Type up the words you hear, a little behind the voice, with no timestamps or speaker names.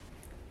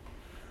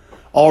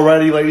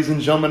Alrighty, ladies and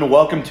gentlemen,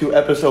 welcome to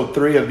episode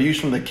 3 of Views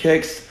from the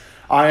Kicks.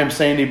 I am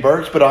Sandy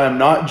Burks, but I am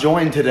not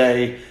joined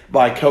today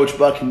by Coach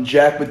Buck and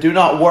Jack. But do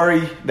not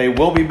worry, they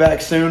will be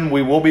back soon.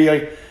 We will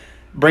be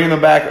bringing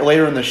them back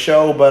later in the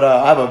show, but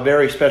I have a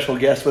very special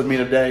guest with me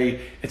today.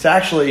 It's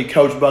actually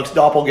Coach Buck's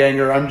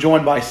doppelganger. I'm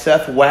joined by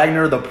Seth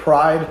Wagner, the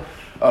pride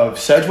of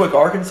Sedgwick,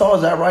 Arkansas.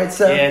 Is that right,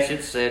 Seth? Yes,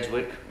 it's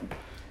Sedgwick.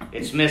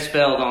 It's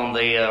misspelled on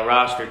the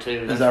roster,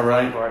 too. Is that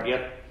right? Part.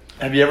 Yep.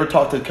 Have you ever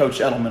talked to Coach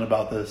Edelman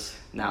about this?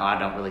 No, I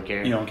don't really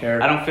care. You don't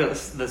care? I don't feel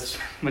this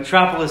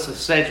metropolis of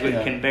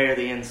Sedgwick can bear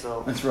the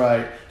insult. That's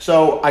right.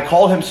 So I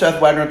called him Seth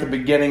Wagner at the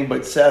beginning,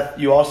 but Seth,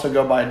 you also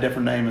go by a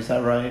different name. Is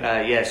that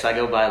right? Yes, I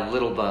go by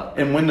Little Buck.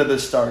 And when did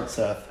this start,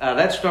 Seth?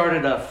 That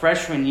started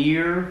freshman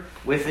year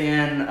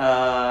within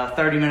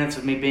 30 minutes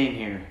of me being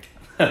here.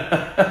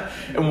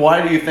 And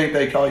why do you think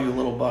they call you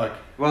Little Buck?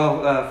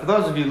 Well, for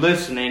those of you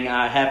listening,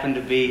 I happen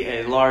to be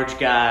a large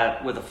guy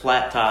with a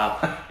flat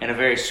top and a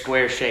very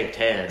square-shaped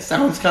head.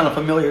 Sounds kind of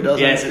familiar,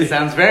 doesn't it? Yes, it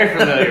sounds very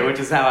familiar, which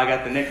is how I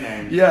got the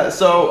nickname. Yeah,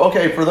 so,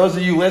 okay, for those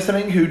of you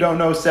listening who don't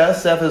know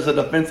Seth is a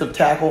defensive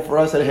tackle for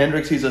us at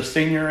Hendrix. He's a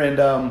senior, and,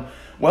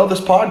 this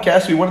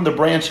podcast, we wanted to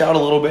branch out a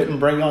little bit and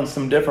bring on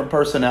some different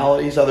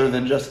personalities other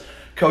than just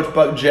Coach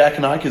Buck, Jack,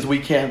 and I, because we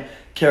can't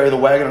carry the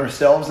wagon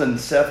ourselves, and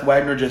Seth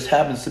Wagner just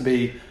happens to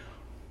be,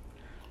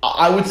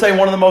 I would say,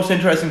 one of the most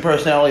interesting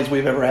personalities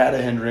we've ever had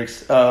at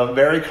Hendrix.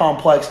 Very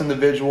complex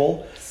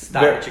individual.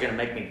 Stop it, you're going to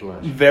make me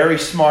blush. Very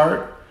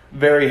smart,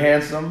 very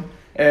handsome,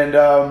 and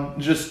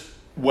just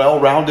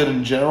well-rounded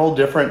in general,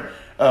 different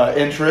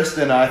interests.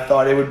 And I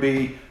thought it would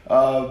be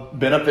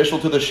beneficial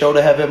to the show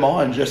to have him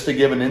on just to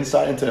give an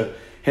insight into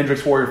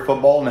Hendrix Warrior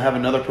football and have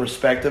another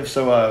perspective.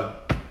 So,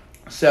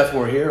 Seth,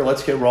 we're here.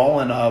 Let's get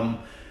rolling.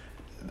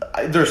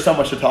 There's so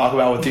much to talk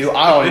about with you.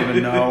 I don't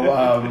even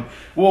know.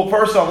 Well,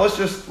 first off, let's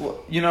just,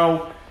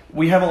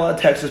 we have a lot of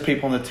Texas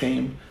people on the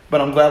team,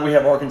 but I'm glad we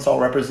have Arkansas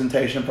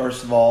representation,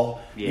 first of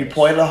all. Yes. You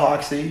played at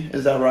Hoxie,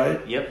 is that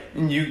right? Yep.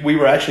 And we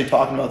were actually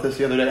talking about this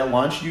the other day at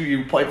lunch.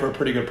 You played for a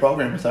pretty good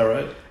program, is that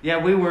right?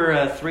 Yeah, we were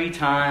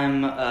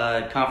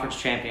 3-time conference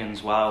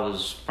champions while I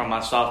was from my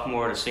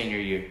sophomore to senior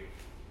year.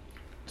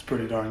 It's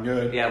pretty darn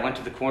good. Yeah, I went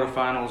to the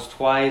quarterfinals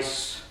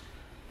twice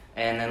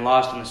and then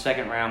lost in the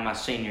second round my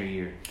senior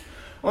year.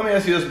 Let me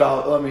ask you this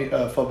about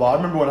football. I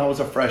remember when I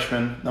was a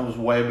freshman, that was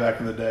way back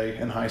in the day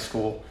in high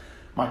school.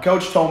 My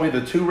coach told me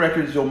the 2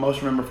 records you'll most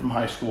remember from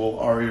high school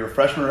are your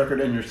freshman record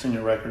and your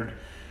senior record.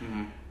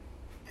 Mm-hmm.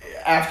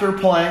 After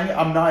playing,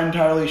 I'm not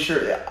entirely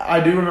sure.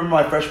 I do remember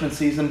my freshman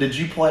season. Did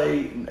you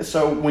play?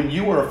 So when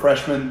you were a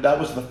freshman, that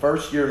was the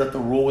first year that the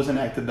rule was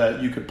enacted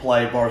that you could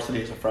play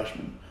varsity as a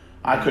freshman.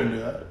 I couldn't do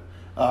that.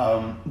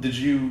 Did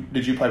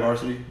you play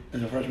varsity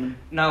as a freshman?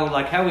 No,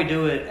 like how we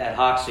do it at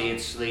Hoxie,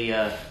 it's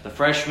the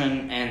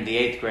freshmen and the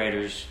 8th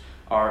graders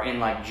are in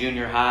like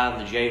junior high,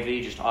 the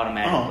JV, just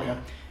automatically. Oh, okay.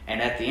 And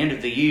at the end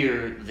of the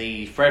year,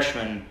 the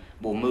freshmen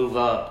will move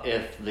up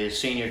if the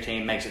senior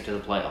team makes it to the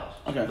playoffs.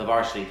 Okay. The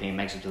varsity team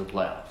makes it to the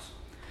playoffs.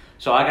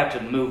 So I got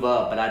to move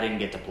up, but I didn't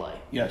get to play.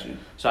 Gotcha.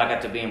 So I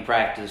got to be in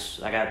practice.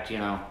 I got,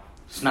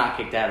 snot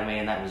kicked out of me,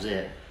 and that was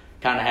it.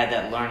 Kind of had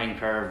that learning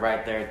curve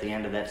right there at the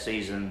end of that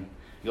season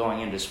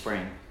going into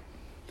spring.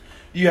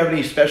 Do you have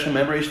any special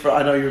memories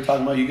I know you were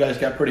talking about you guys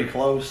got pretty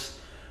close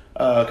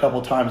a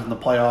couple times in the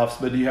playoffs,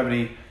 but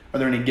are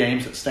there any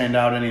games that stand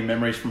out, any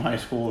memories from high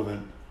school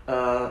event?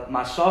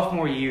 My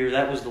sophomore year,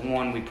 that was the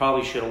one we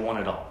probably should have won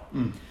it all.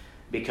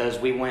 Because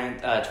we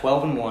went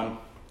 12-1,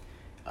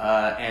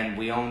 and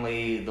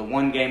the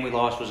one game we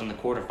lost was in the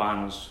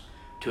quarterfinals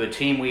to a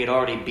team we had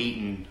already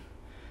beaten,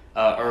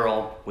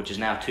 Earl, which is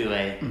now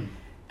 2A,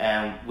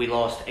 and we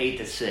lost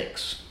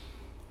 8-6.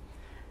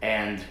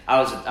 And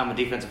I'm a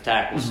defensive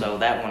tackle, so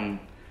that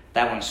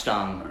one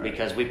stung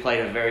because we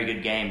played a very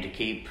good game to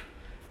keep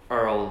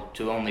Earl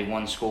to only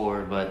 1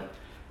 score, but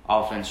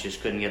offense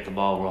just couldn't get the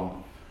ball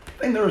rolling. I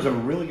think there was a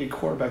really good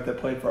quarterback that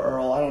played for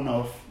Earl. I don't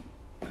know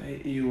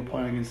if you were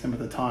playing against him at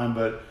the time,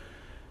 but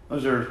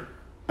those are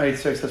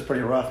 8-6. That's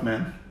pretty rough,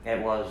 man.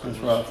 It was. That's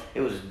rough.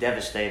 It was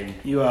devastating.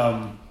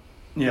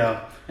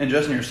 Yeah, and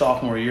just in your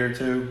sophomore year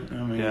too.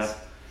 Yeah.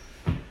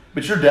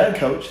 But your dad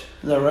coached,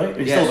 is that right?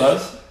 He still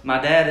does? My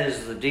dad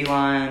is the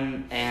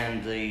D-line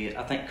and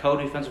I think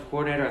co-defensive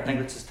coordinator. I think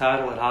that's his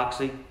title at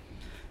Hoxie,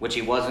 which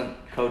he wasn't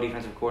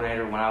co-defensive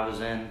coordinator when I was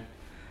in.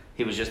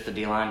 He was just the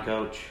D-line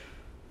coach.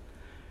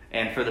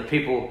 And for the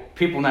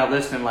people now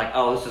listening, like,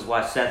 oh, this is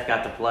why Seth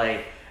got to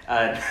play.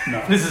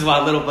 No. This is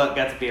why Little Buck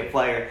got to be a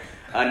player.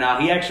 No,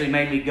 he actually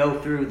made me go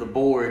through the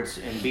boards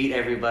and beat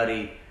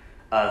everybody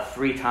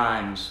 3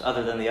 times,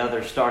 other than the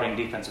other starting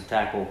defensive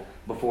tackle,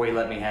 before he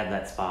let me have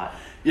that spot.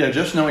 Yeah,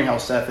 just knowing how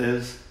Seth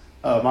is,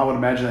 I would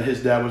imagine that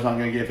his dad was not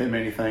going to give him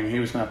anything. He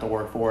was going to have to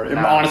work for it. And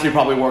honestly,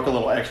 probably work a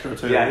little extra,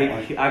 too. Yeah,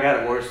 I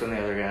got it worse than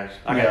the other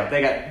guys.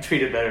 They got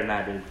treated better than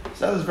I did.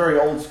 Seth is very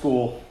old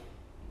school,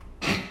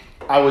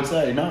 I would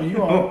say. No,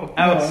 you are.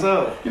 How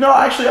so?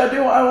 Actually,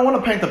 I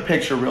want to paint the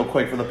picture real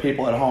quick for the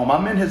people at home.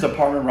 I'm in his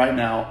apartment right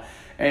now,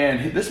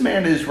 and this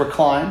man is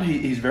reclined.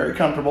 He's very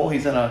comfortable.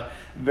 He's in a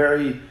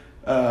very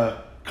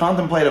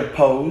contemplative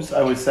pose,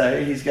 I would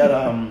say. He's got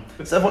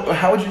Seth,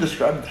 how would you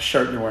describe the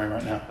shirt you're wearing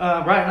right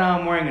now? Right now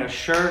I'm wearing a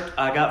shirt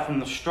I got from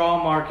the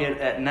straw market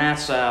at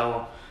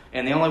Nassau,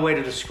 and the only way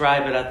to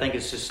describe it, I think,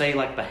 is to say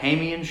like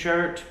Bahamian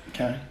shirt.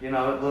 Okay. You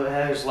know, it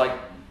has like,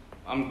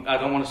 I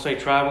don't want to say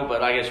tribal,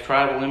 but I guess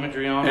tribal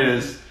imagery on it. It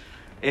is.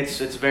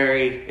 It's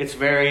very it's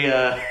very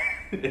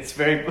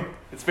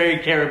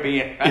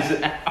Caribbean right Is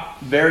it now.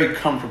 very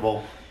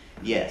comfortable?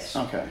 Yes.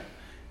 Okay.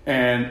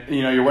 And,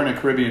 you're wearing a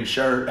Caribbean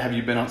shirt. Have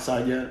you been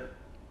outside yet?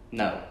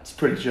 No. It's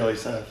pretty chilly,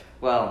 Seth.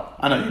 Well,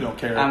 I know you don't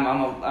care. I'm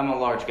a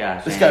large guy.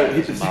 So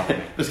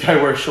This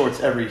guy wears shorts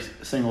every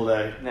single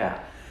day. Yeah.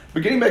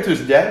 But getting back to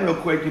his dad real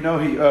quick, he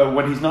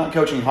when he's not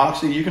coaching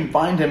Hoxie, you can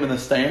find him in the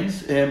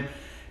stands. Him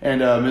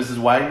and Mrs.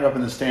 Wagner up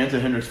in the stands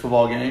at Hendricks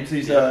football games.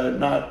 He's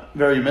not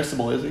very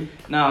missable, is he?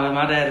 No,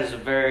 my dad is a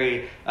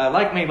very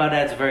like me. My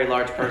dad's a very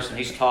large person.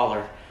 He's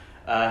taller.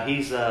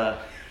 He's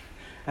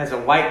has a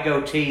white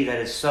goatee that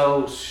is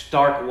so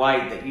stark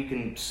white that you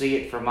can see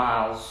it for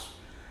miles.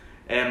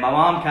 And my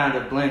mom kind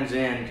of blends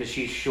in because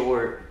she's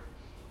short,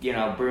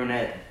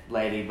 brunette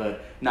lady.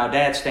 But no,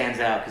 Dad stands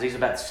out because he's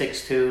about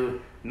 6'2",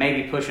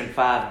 maybe pushing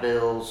 5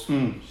 bills,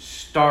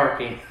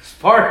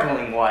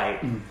 sparkling white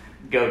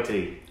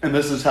goatee. And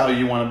this is how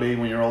you want to be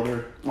when you're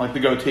older? Like the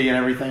goatee and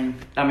everything?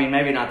 I mean,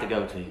 maybe not the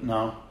goatee.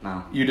 No?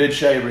 No. You did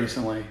shave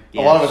recently.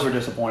 Yes. A lot of us were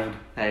disappointed.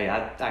 Hey,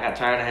 I got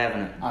tired of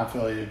having it. I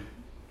feel you.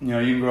 You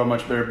can grow a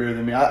much better beard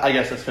than me. I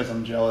guess that's because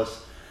I'm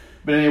jealous.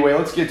 But anyway,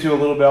 let's get to a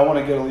little bit. I want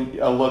to get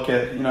a look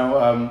at,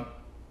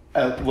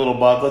 at Little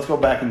Buck. Let's go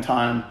back in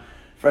time.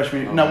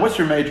 Freshman. Okay. Now, what's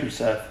your major,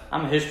 Seth?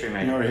 I'm a history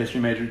major. You're a history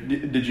major.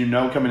 Did you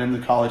know coming into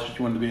college that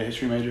you wanted to be a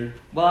history major?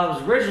 Well, I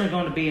was originally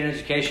going to be an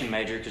education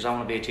major because I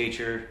want to be a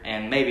teacher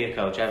and maybe a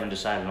coach. I haven't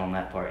decided on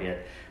that part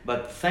yet.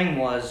 But the thing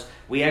was,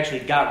 we actually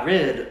got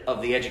rid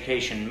of the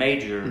education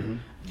major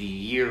the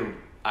year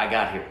I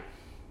got here.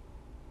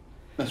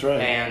 That's right.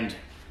 And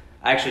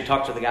I actually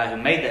talked to the guy who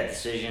made that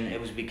decision.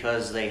 It was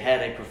because they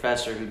had a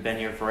professor who'd been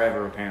here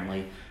forever,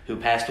 apparently, who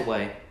passed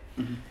away,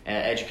 an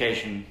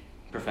education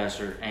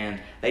professor, and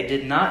they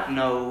did not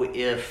know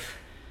if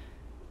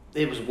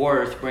it was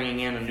worth bringing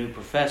in a new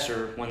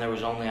professor when there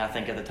was only, I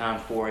think at the time,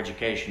 4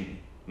 education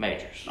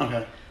majors.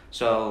 Okay.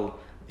 So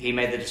he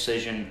made the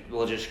decision,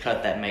 we'll just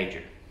cut that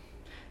major.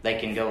 They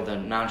can go the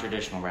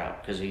non-traditional route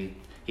because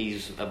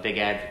he's a big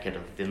advocate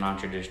of the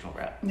non-traditional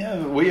route.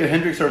 Yeah, we at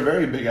Hendricks are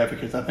very big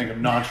advocates, I think, of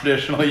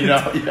non-traditional,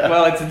 Yeah.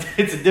 Well,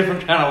 it's a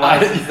different kind of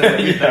license than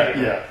what you think.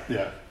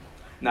 Yeah.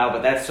 No,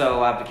 but that's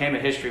so I became a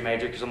history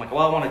major because I'm like,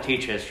 well, I want to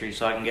teach history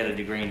so I can get a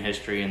degree in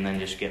history and then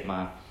just get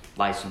my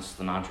license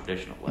the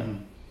non-traditional way.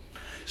 Mm-hmm.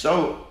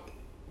 So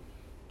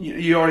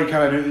you already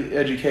kind of knew the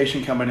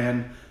education coming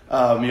in.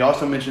 You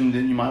also mentioned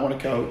that you might want to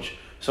coach.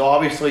 So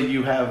obviously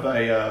you have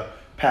a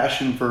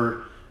passion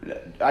for,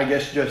 I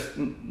guess, just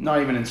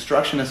not even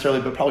instruction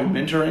necessarily, but probably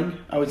mentoring,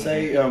 I would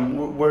say.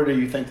 Where do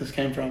you think this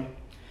came from?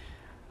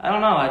 I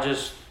don't know. I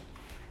just...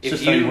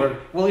 If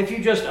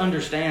you just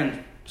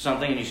understand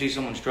something and you see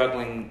someone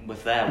struggling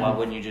with that, why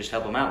wouldn't you just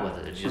help them out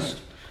with it? It just...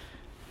 Right.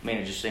 I mean,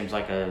 it just seems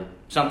like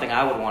something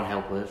I would want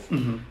help with.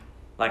 Mm-hmm.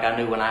 Like I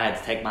knew when I had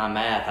to take my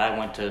math, I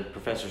went to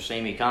Professor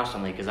Simi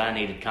constantly because I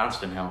needed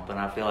constant help. And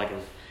I feel like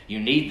if you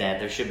need that,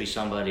 there should be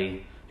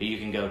somebody who you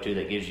can go to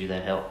that gives you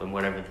that help in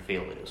whatever the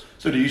field is.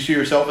 So do you see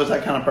yourself as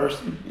that kind of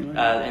person?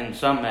 In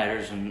some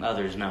matters and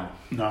others, no.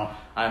 No.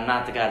 I'm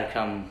not the guy to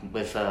come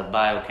with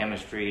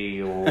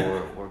biochemistry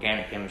or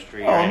organic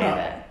chemistry or any of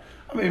that.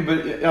 I mean,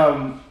 but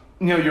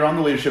you're on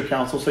the leadership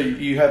council, so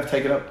you have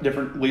taken up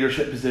different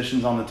leadership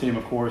positions on the team,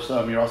 of course.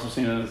 You're also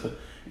seen as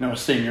a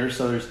senior,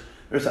 so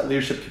there's that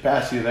leadership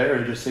capacity there.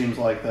 It just seems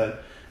like that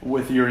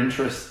with your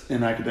interest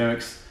in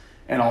academics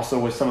and also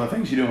with some of the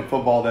things you do in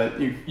football that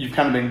you've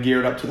kind of been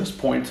geared up to this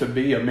point to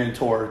be a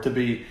mentor, to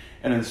be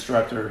an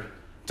instructor,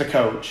 to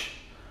coach.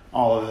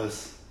 All of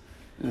this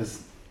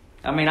is...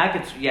 I mean, I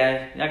could see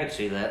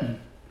that.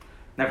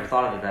 Never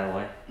thought of it that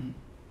way.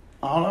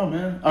 I don't know,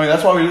 man. I mean,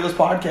 that's why we do this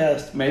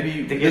podcast.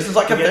 Maybe this is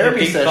like a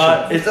therapy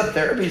session. It's a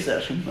therapy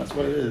session. That's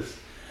what it is.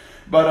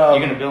 But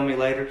you're gonna bill me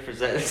later for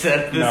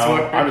that?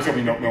 No, I'm just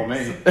hoping you don't bill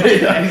me.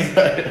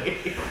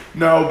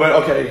 No,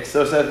 but okay.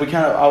 So Seth,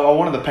 I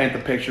wanted to paint the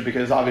picture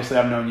because obviously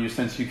I've known you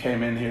since you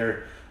came in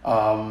here.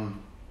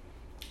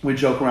 We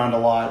joke around a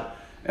lot,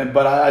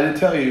 but I did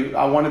tell you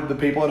I wanted the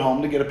people at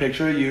home to get a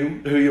picture of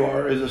you, who you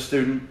are as a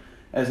student,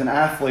 as an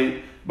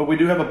athlete. But we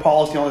do have a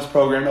policy on this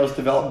program that was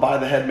developed by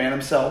the head man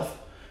himself,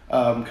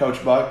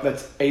 Coach Buck.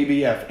 That's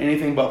ABF,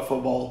 anything but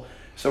football.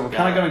 So we're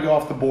kind of going to go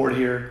off the board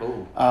here.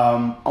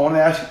 I want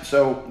to ask you,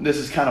 so this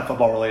is kind of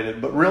football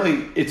related, but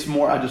really it's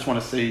more, I just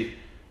want to see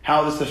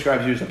how this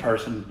describes you as a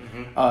person.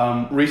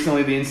 Mm-hmm.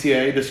 Recently the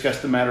NCAA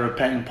discussed the matter of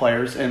paying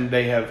players, and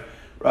they have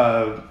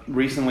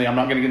recently, I'm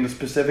not going to get into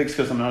specifics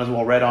because I'm not as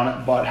well read on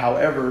it, but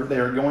however, they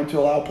are going to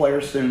allow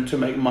players soon to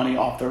make money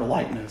off their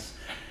likeness.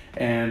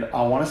 And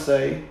I want to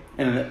say,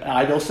 in an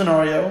ideal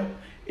scenario,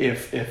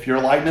 if your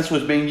likeness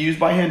was being used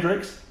by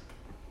Hendricks,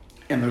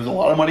 and there's a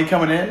lot of money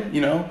coming in,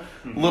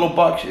 Little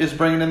Buck is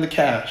bringing in the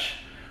cash.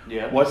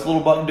 Yeah. What's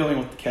Little Buck doing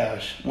with the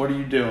cash? What are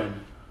you doing?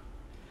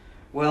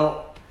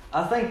 Well,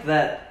 I think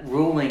that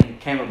ruling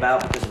came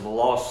about because of a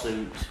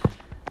lawsuit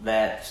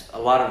that a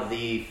lot of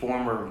the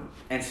former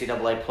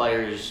NCAA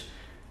players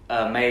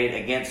made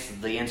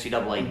against the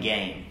NCAA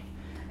game.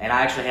 And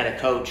I actually had a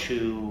coach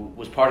who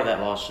was part of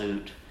that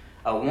lawsuit.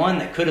 One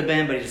that could have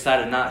been, but he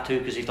decided not to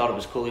because he thought it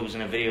was cool. He was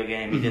in a video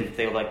game. He didn't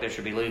feel like there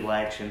should be legal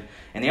action.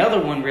 And the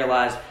other one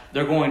realized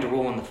they're going to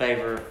rule in the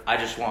favor. I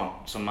just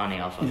want some money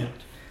off of it.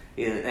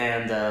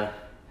 And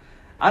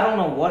I don't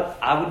know what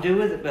I would do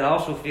with it, but I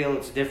also feel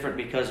it's different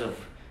because of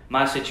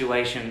my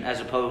situation as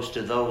opposed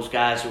to those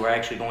guys who are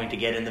actually going to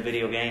get in the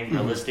video game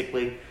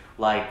realistically.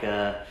 Like,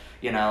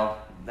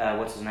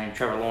 what's his name?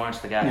 Trevor Lawrence,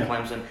 the guy at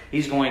Clemson.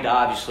 He's going to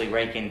obviously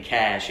rake in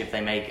cash if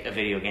they make a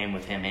video game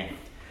with him in it,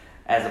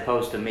 as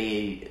opposed to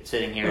me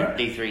sitting here at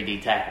D3,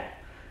 D tackle.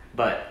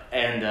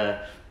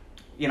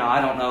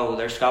 I don't know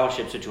their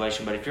scholarship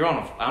situation, but if you're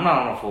I'm not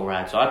on a full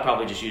ride, so I'd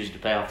probably just use it to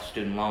pay off the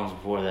student loans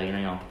before they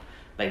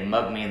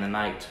mug me in the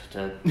night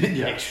to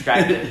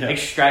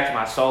extract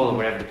my soul or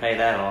whatever to pay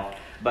that off.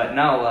 But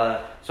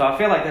no, so I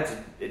feel like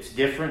it's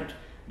different,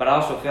 but I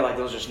also feel like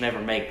they'll just never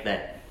make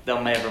that.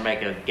 They'll never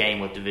make a game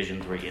with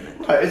Division III in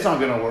it. Right, it's not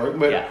going to work.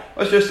 But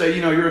let's just say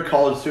you're a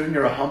college student.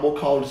 You're a humble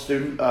college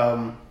student.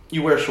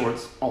 You wear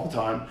shorts all the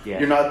time. Yeah.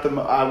 You're not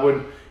the.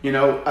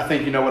 I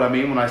think you know what I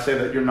mean when I say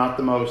that you're not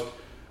the most.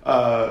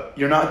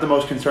 You're not the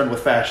most concerned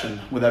with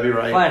fashion. Would that be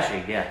right?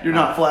 Flashy, yeah. You're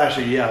not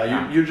flashy,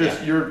 yeah. You're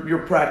just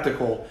you're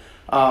practical.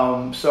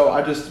 So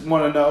I just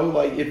want to know,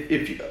 like,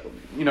 if you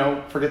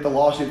forget the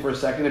lawsuit for a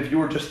second. If you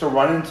were just to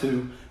run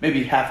into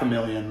maybe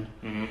 $500,000,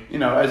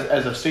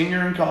 as a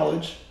senior in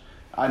college,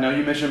 I know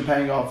you mentioned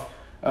paying off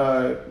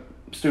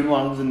student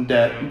loans and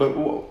debt, but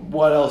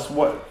what else?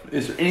 What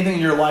is there anything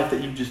in your life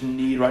that you just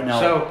need right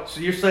now? So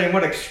you're saying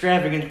what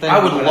extravagant thing?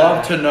 I would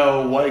love to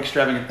know what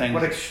extravagant thing.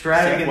 What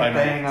extravagant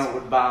thing I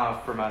would buy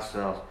for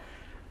myself?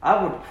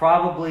 I would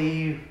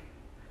probably.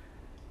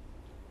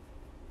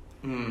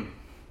 I'd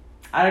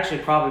actually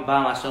probably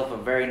buy myself a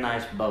very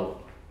nice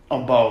boat. A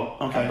boat,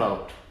 okay. A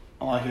boat.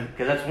 I like it.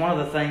 Because that's one of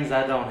the things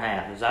I don't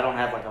have. Is I don't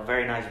have like a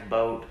very nice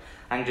boat.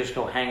 I can just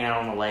go hang out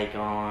on the lake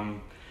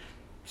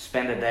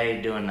spend a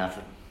day doing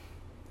nothing.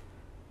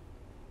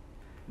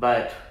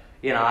 But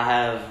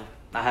I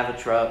have a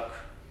truck.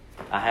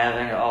 I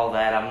have all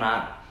that. I'm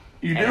not.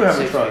 You do have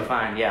a truck.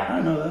 Fine, yeah.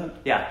 I know that.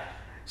 Yeah.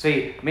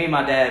 See, me and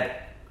my dad,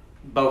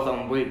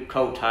 both we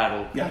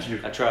co-titled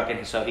a truck,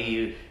 and so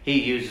he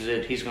uses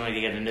it. He's going to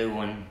get a new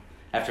one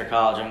after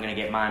college. I'm going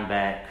to get mine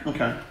back.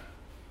 Okay.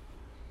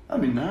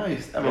 That'd be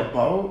nice. Have a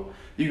boat.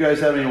 You guys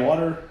have any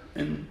water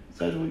in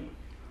Sedgwick?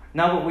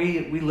 No, but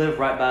we live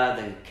right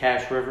by the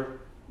Cache River.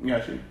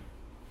 Got you.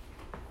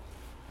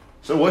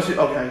 So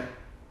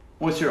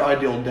what's your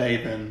ideal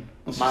day then?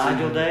 My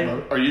ideal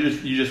day? Or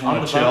you just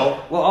want to chill?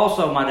 Boat. Well,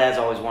 also my dad's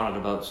always wanted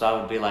a boat, so I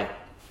would be like,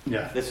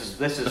 this is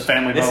the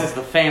family boat. This is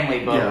the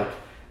family boat. Yeah.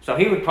 So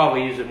he would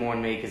probably use it more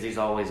than me because he's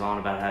always on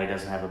about how he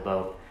doesn't have a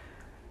boat.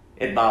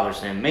 It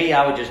bothers him. Me,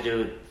 I would just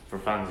do it for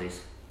funsies.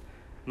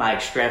 My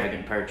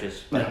extravagant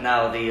purchase. But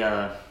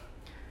no,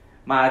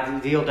 my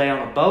ideal day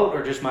on a boat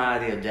or just my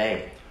ideal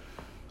day?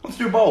 Let's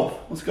do both.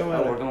 Let's go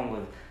at it. We're going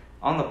with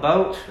on the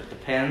boat. It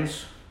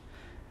depends.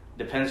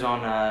 Depends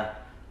on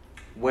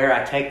where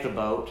I take the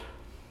boat.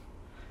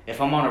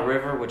 If I'm on a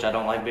river, which I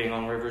don't like being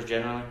on rivers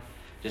generally,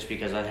 just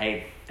because I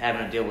hate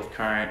having to deal with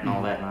current and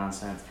all that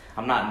nonsense.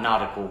 I'm not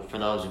nautical for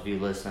those of you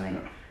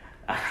listening.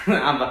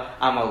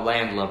 I'm a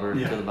landlubber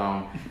to the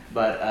bone.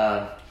 But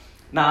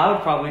I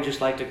would probably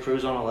just like to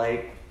cruise on a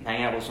lake,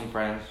 hang out with some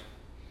friends,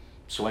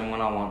 swim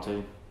when I want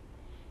to.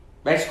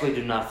 Basically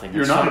do nothing.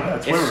 You're not a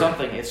bad swimmer.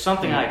 It's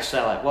something I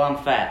excel at. Well,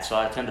 I'm fat, so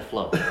I tend to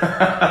float.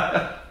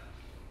 How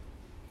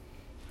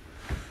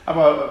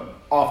about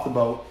off the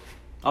boat?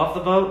 Off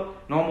the boat,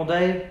 normal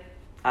day,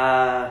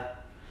 a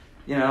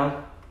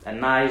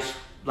nice,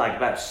 like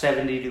about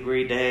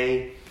 70-degree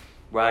day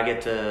where I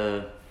get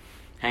to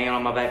hang out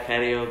on my back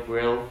patio,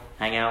 grill,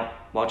 hang out,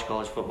 watch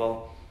college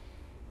football.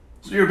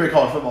 So you're a big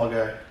college football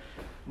guy?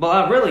 Well,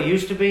 I really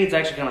used to be. It's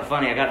actually kind of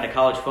funny. I got into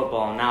college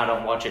football, and now I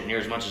don't watch it near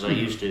as much as I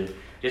used to,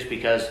 just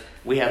because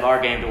we have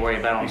our game to worry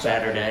about on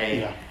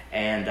Saturday,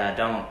 and I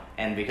don't.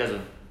 And because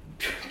of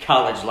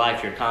college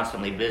life, you're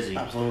constantly busy.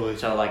 Absolutely.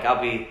 So,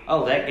 I'll be,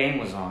 that game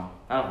was on.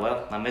 Oh,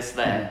 well, I missed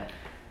that.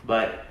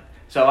 But,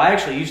 so I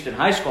actually in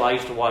high school, I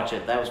used to watch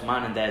it. That was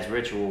mine and Dad's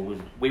ritual.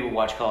 We would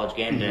watch College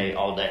Game Day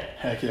all day.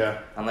 Heck yeah.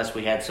 Unless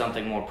we had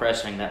something more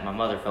pressing that my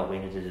mother felt we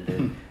needed to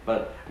do.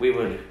 But we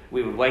would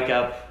wake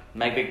up,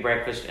 make big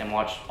breakfast, and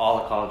watch all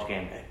of College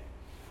Game Day.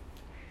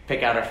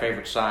 Pick out our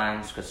favorite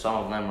signs, because some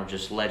of them were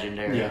just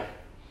legendary. Yeah.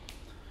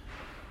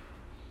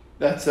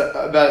 That's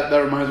that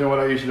reminds me of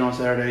what I used to do on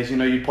Saturdays.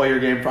 You play your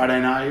game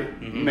Friday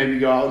night, maybe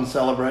go out and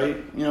celebrate.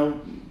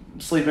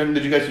 Sleep in.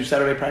 Did you guys do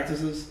Saturday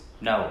practices?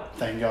 No.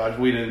 Thank God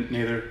we didn't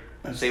neither.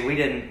 See, we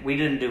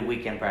didn't do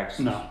weekend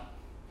practices. No.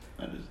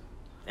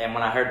 And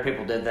when I heard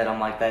people did that, I'm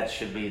like, I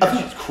think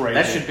it's crazy.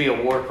 That should be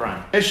a war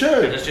crime. It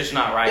should. It's just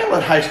not right. Yeah,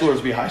 let high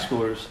schoolers be high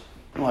schoolers.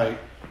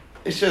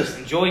 it's just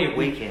enjoy your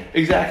weekend.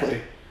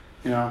 Exactly,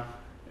 you know,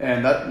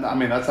 and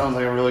that sounds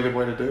like a really good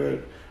way to do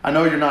it. I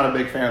know you're not a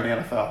big fan of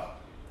the NFL,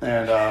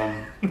 and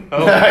oh,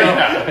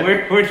 no,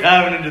 we're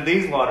diving into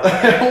these waters.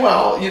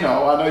 Well, you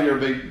know, I know you're a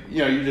big, you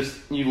know,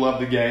 you love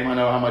the game. I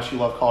know how much you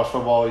love college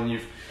football, and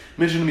you've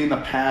mentioned to me in the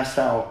past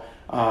how,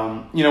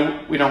 you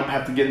know, we don't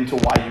have to get into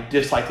why you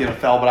dislike the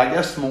NFL, but I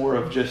guess more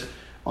of just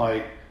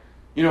like,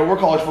 you know, we're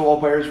college football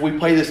players. We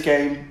play this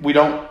game. We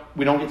don't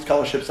get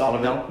scholarships out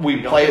of it. No,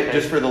 we play it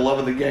just for the love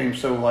of the game.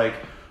 So like,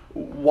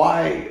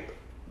 why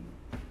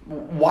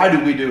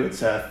do we do it,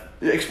 Seth?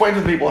 Explain to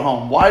the people at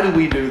home, why do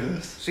we do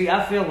this? See,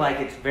 I feel like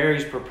it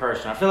varies per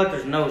person. I feel like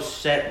there's no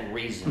set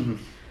reason.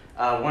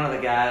 Mm-hmm. One of the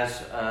guys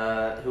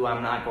who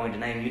I'm not going to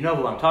name, you know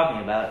who I'm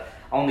talking about,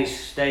 only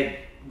stayed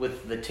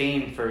with the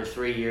team for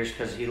 3 years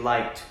because he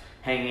liked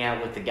hanging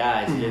out with the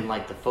guys. Mm-hmm. He didn't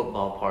like the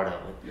football part of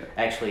it. Yeah.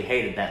 Actually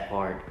hated that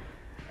part.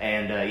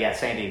 And yeah,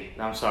 Sandy,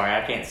 I'm sorry,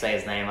 I can't say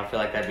his name. I feel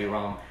like that'd be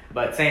wrong.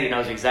 But Sandy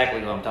knows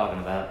exactly who I'm talking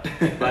about.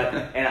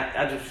 And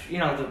I just, you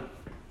know,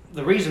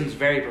 the reasons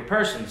vary per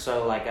person.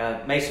 So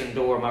like Mason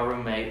Dorr, my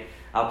roommate,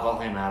 I'll call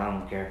him out, I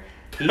don't care.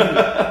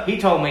 He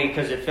told me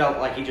because it felt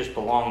like he just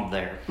belonged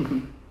there.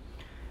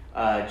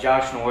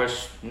 Josh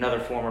Norris, another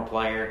former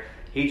player,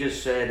 he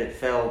just said it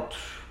felt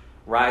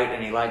right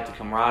and he liked the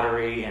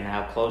camaraderie and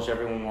how close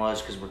everyone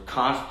was because we're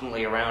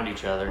constantly around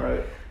each other.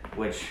 Right.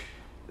 Which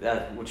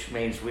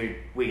means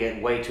we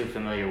get way too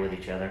familiar with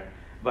each other.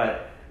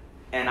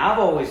 And I've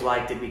always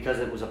liked it because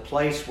it was a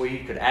place where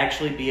you could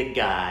actually be a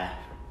guy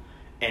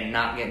and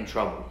not get in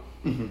trouble.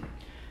 Mm-hmm.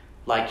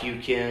 Like you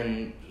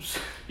can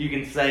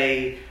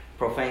say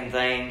profane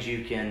things,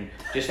 you can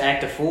just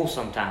act a fool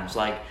sometimes,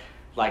 like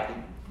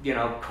you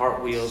know,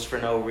 cartwheels for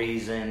no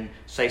reason,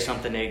 say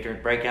something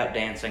ignorant, break out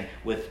dancing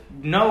with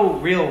no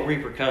real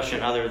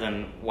repercussion other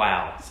than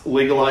wow. It's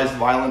legalized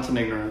violence and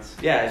ignorance.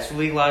 Yeah, it's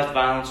legalized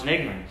violence and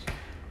ignorance.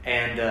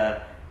 And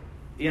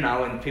you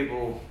know, and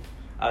people,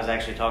 I was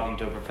actually talking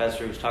to a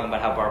professor who was talking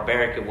about how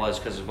barbaric it was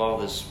because of all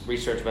this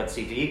research about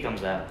CTE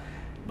comes out.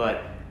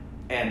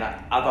 And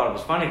I thought it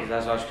was funny because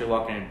I was actually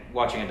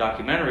watching a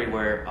documentary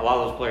where a lot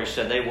of those players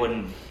said they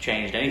wouldn't have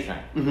changed anything.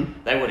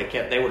 Mm-hmm. They would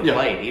have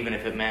played even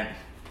if it meant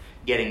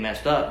getting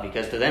messed up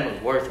because to them it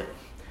was worth it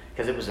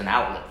because it was an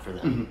outlet for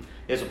them. Mm-hmm.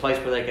 It was a place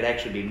where they could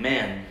actually be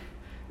men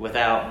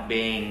without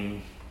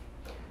being,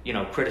 you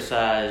know,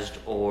 criticized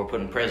or put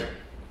in prison.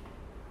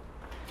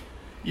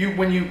 You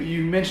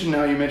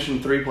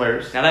mentioned 3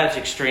 players. Now that's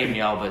extreme,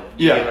 y'all, but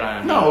yeah, you get what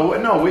I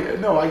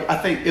mean. I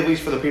think at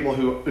least for the people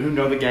who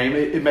know the game,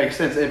 it makes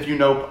sense. If you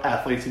know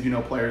athletes, if you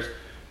know players,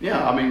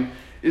 yeah, I mean,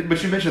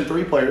 but you mentioned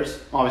 3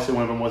 players. Obviously,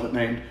 one of them wasn't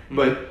named, mm-hmm.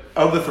 but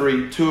of the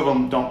 3, 2 of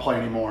them don't play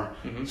anymore.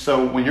 Mm-hmm.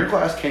 So when your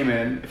class came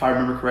in, if I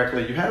remember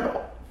correctly, you had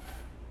about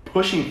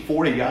pushing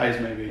 40 guys,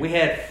 maybe. We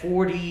had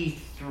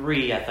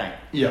 43, I think.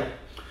 Yeah.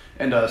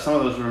 And some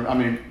of those were, I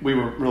mean, we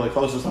were really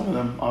close to some of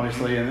them,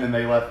 obviously, and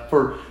they left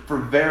for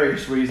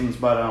various reasons.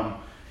 But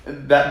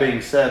that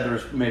being said,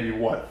 there's maybe,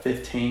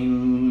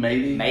 15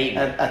 maybe? Maybe.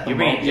 At the You're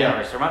moment. being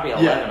generous. There might be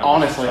 11 Yeah,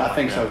 honestly, I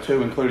think so,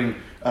 too, including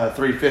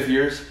 3 fifth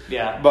years.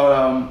 Yeah.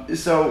 But,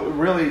 so,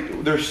 really,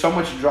 there's so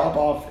much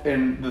drop-off,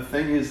 and the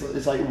thing is,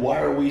 it's like, why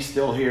are we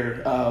still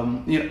here?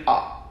 You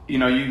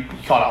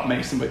called out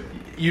Mason, but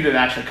you didn't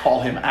actually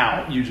call him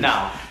out. You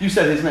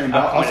said his name.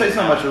 I'll say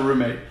something about your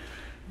roommate.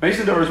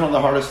 Mason Dorr is one of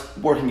the hardest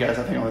working guys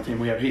I think on the team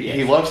we have.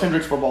 He loves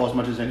Hendrix football as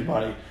much as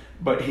anybody,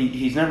 but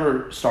he's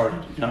never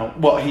started. You know,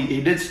 well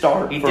he did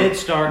start. He did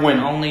start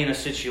when only in a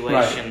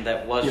situation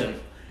that wasn't.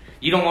 Yeah.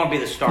 You don't want to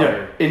be the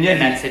starter in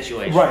that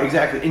situation, right?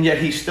 Exactly, and yet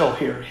he's still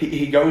here.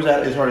 He goes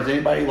at it as hard as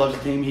anybody. He loves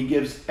the team. He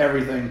gives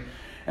everything,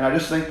 and I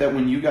just think that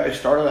when you guys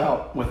started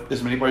out with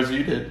as many players as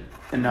you did,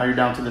 and now you're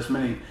down to this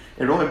many,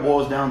 it really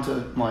boils down to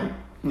like,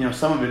 you know,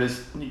 some of it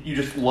is you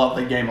just love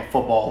the game of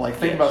football. Like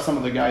think about some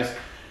of the guys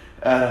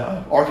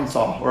at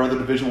Arkansas or other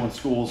Division I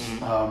schools,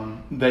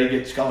 mm-hmm. They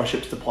get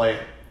scholarships to play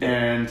it.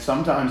 And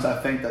sometimes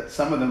I think that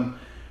some of them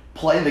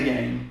play the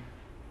game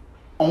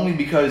only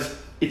because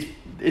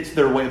it's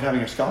their way of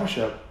having a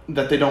scholarship,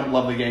 that they don't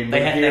love the game.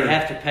 They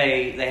have to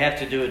pay. They have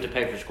to do it to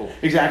pay for school.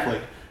 Exactly.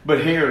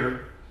 But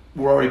here,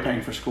 we're already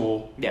paying for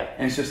school. Yeah.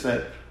 And it's just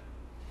that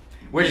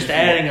we're just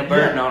adding a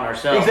burden on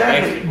ourselves.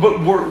 Exactly. Basically.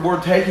 But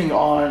we're taking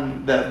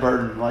on that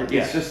burden. Like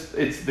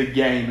it's the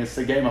game. It's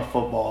the game of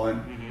football. And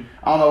mm-hmm.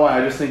 I don't know why.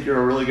 I just think you're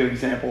a really good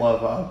example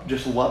of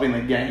just loving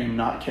the game,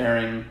 not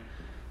caring.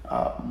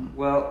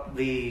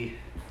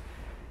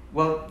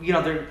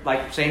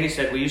 Like Sandy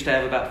said, we used to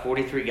have about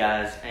 43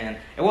 guys, and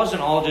it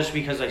wasn't all just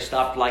because they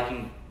stopped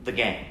liking the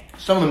game.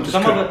 Some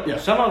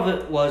of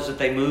it was that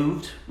they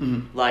moved,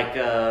 mm-hmm. like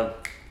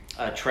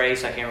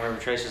Trace. I can't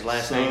remember Trace's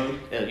last name.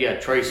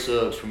 Trace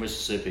Suggs from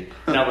Mississippi.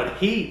 No, but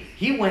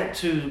he went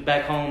to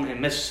back home in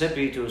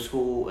Mississippi to a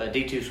school, a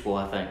D2 school,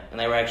 I think, and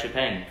they were actually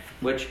paying him,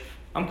 which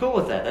I'm cool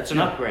with that. That's an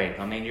upgrade.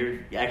 I mean, you're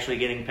actually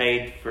getting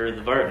paid for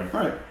the burden.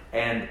 Right.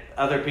 And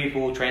other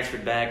people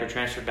transferred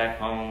back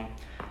home.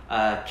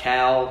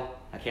 Cal,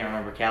 I can't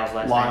remember Cal's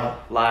last name.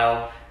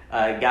 Lyle.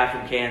 A guy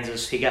from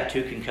Kansas. He got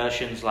 2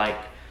 concussions like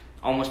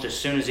almost as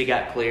soon as he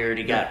got cleared,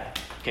 he got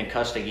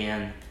concussed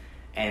again,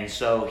 and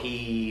so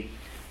he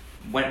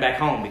went back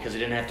home because he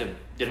didn't want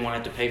to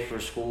have to pay for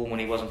school when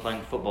he wasn't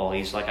playing football.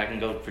 He's like, I can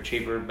go for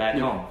cheaper back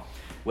home,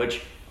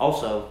 which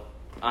also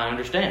I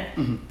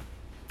understand.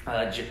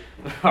 Our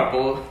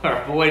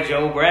boy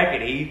Joe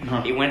Brackett,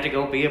 he went to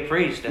go be a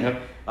priest, and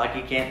like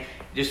he can't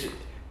just.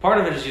 Part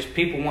of it is just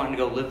people wanting to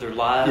go live their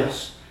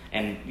lives,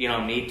 and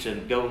need to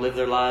go live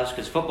their lives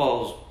because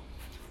football.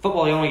 You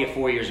only get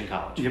 4 years in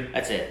college.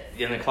 That's it.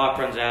 Then the clock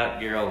runs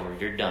out. You're over.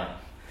 You're done.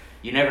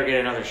 You never get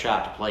another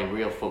shot to play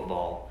real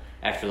football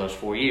after those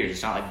 4 years.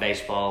 It's not like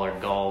baseball or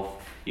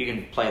golf. You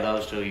can play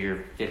those till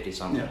you're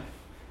 50-something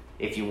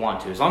if you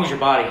want to, as long as your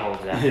body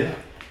holds out.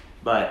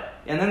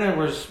 And then there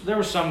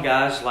was some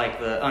guys like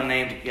the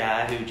unnamed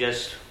guy who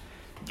just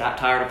got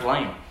tired of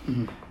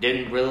playing,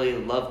 didn't really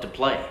love to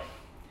play,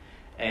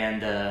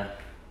 and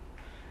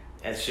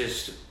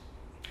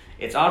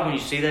it's odd when you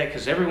see that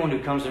because everyone who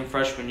comes in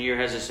freshman year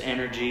has this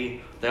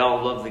energy. They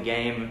all love the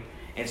game.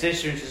 It's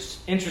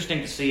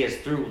interesting to see as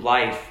through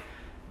life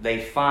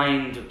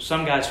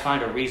some guys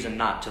find a reason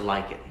not to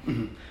like it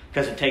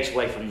because it takes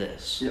away from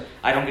this.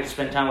 I don't get to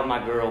spend time with my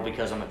girl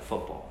because I'm at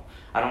football.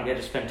 I don't get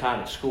to spend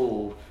time at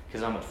school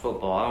because I'm at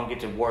football. I don't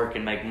get to work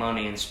and make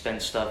money and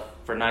spend stuff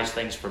for nice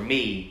things for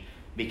me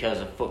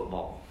because of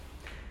football.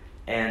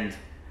 And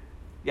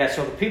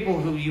so the people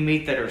who you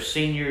meet that are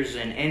seniors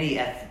in any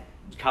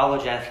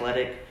college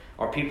athletic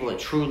are people that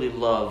truly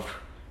love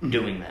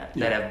doing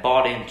that have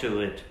bought into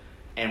it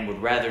and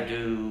would rather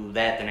do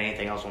that than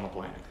anything else on the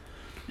planet.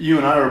 You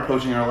and I are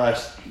approaching our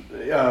last.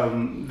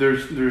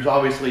 There's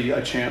obviously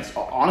a chance.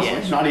 Honestly,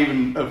 it's not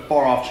even a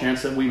far off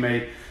chance that we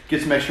may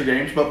get some extra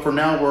games. But for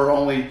now, we're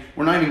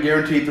not even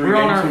guaranteed 3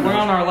 games. We're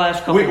on our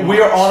last couple. We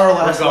are on our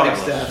last leg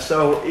staff.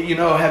 So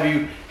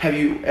have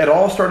you at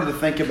all started to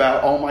think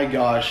about? Oh my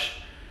gosh,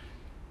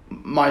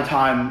 my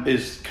time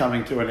is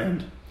coming to an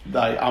end.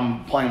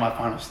 I'm playing my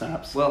final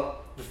snaps.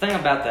 Well, the thing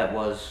about that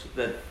was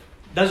that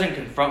doesn't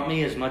confront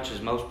me as much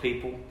as most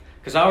people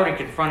because I already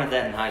confronted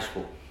that in high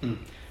school.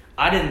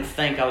 I didn't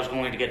think I was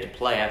going to get to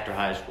play after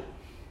high school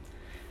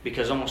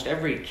because almost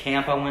every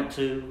camp I went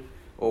to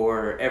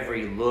or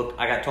every look,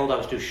 I got told I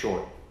was too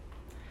short.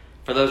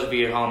 For those of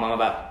you at home, I'm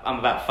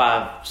about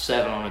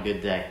 5'7" on a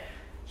good day.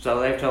 So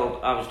they've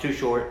told I was too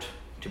short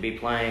to be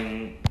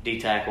playing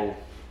D-tackle,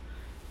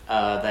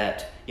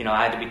 that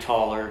I had to be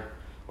taller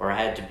or I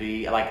had to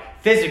be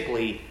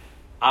physically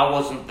I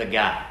wasn't the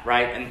guy,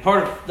 right? And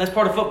that's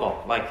part of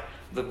football. Like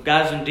the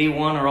guys in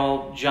D1 are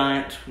all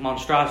giant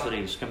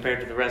monstrosities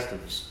compared to the rest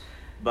of us.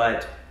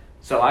 But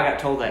so I got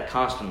told that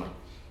constantly.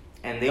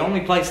 And the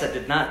only place that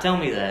did not tell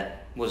me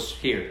that was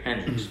here,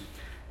 Hendrix.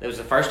 It was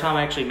the first time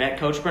I actually met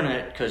Coach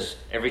Burnett because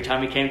every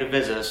time he came to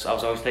visit us, I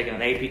was always taking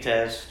an AP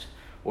test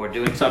or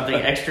doing something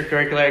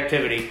extracurricular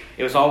activity.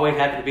 It was always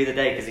happened to be the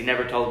day because he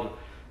never told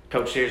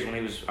Coach Sears when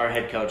he was our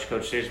head coach,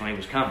 Coach Sears when he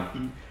was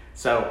coming.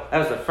 So that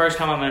was the first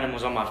time I met him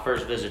was on my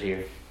first visit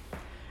here.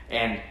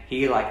 And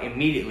he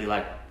immediately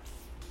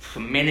a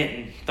minute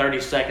and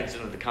 30 seconds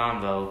into the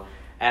convo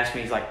asked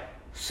me, he's like,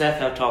 Seth,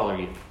 how tall are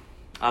you?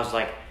 I was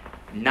like,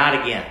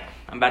 not again.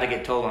 I'm about to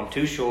get told I'm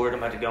too short. I'm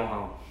about to go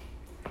home.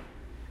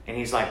 And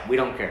he's like, we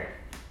don't care.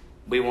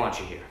 We want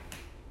you here.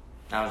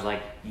 I was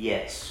like,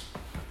 yes.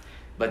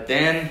 But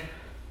then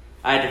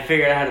I had to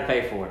figure out how to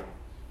pay for it.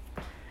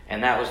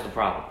 And that was the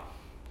problem.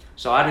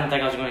 So I didn't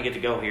think I was going to get to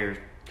go here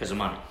because of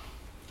money.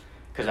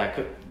 Because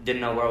I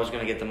didn't know where I was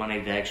going to get the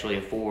money to actually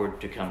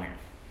afford to come here.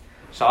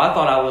 So I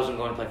thought I wasn't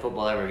going to play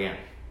football ever again.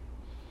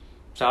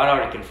 So I'd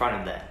already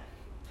confronted that.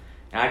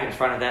 And I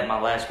confronted that in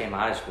my last game of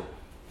high school,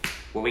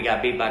 where we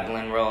got beat by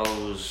Glen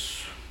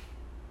Rose.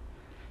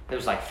 It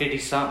was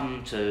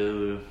 50-something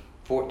to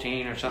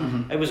 14 or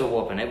something. It was a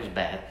whooping. It was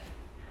bad.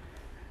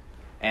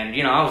 And,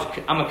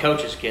 I'm a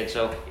coach's kid,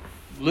 so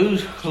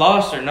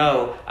loss or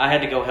no, I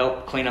had to go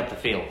help clean up the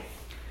field.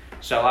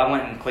 So I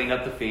went and cleaned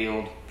up the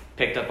field,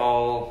 picked up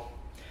all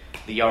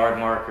the yard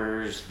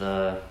markers,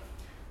 the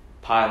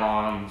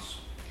pylons.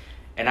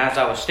 And as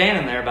I was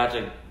standing there about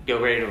to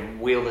go ready to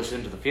wheel this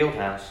into the field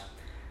house,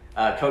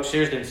 Coach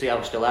Sears didn't see I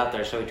was still out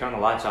there, so he turned the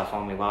lights off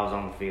on me while I was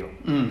on the field.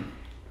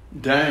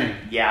 Dang.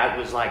 Yeah, I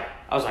was like,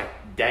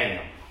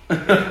 damn.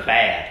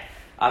 Bad.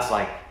 I was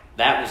like,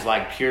 that was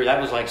pure, that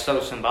was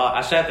so symbolic.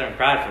 I sat there and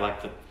cried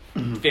for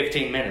the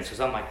 15 minutes because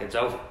I'm like, it's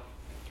over.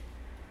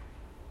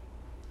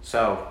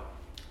 So,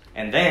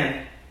 and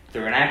then,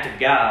 through an act of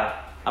God,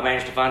 I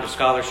managed to find a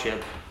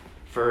scholarship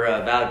for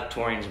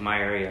valedictorians in my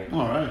area.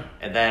 All right.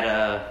 And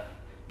that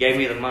gave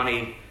me the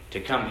money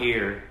to come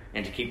here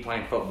and to keep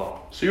playing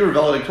football. So you were a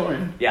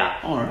valedictorian? Yeah.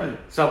 All right.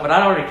 So, but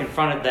I'd already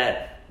confronted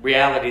that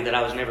reality that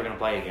I was never going to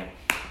play again.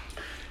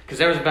 Because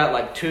there was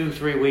about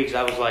 2-3 weeks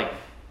I was like,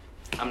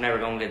 I'm never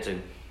going to get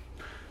to.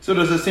 So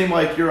does it seem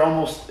like you're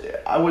almost,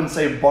 I wouldn't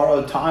say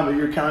borrowed time, but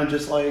you're kind of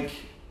just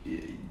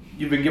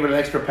you've been given an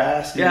extra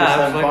pass?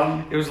 Yeah,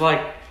 fun?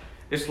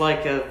 It's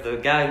like the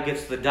guy who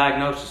gets the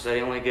diagnosis that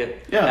he only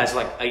has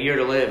a year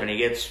to live and he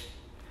gets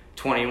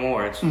 20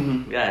 more.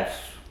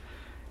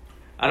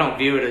 I don't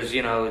view it as,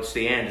 it's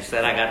the end. It's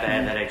that I got to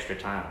add that extra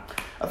time.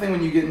 I think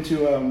when you get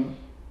into,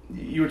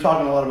 you were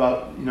talking a lot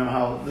about,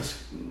 how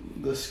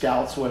the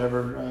scouts,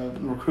 whatever,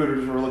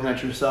 recruiters were looking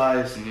at your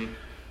size. Mm-hmm.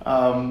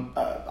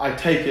 I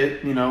take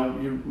it, I'm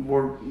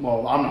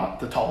not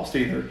the tallest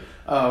either,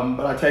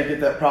 but I take it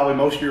that probably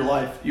most of your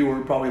life you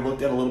were probably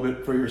looked at a little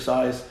bit for your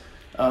size,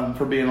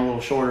 for being a little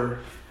shorter.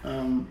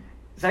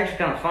 It's actually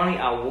kind of funny.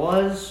 I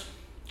was,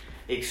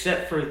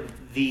 except for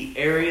the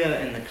area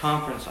and the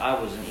conference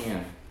I was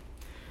in,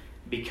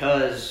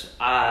 because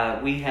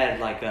we had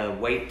like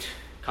weight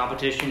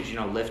competitions,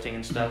 lifting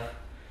and stuff.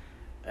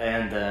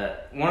 And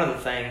one of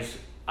the things,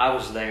 I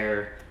was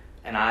there,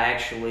 and I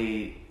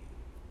actually,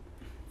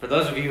 for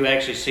those of you who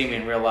actually see me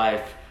in real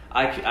life,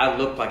 I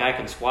look like I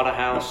can squat a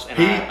house, and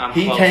I'm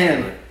close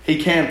to it.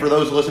 He can. For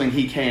those listening,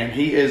 he can.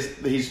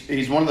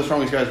 He's one of the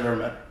strongest guys I've ever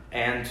met.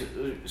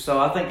 And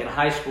so I think in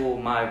high school,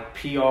 my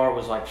PR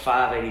was like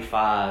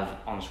 585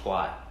 on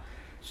squat.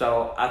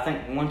 So I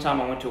think one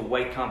time I went to a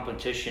weight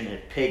competition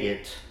at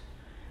Piggott,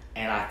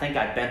 and I think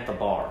I bent the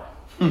bar.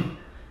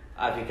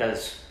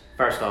 Because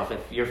first off, if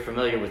you're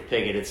familiar with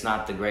Piggott, it's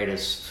not the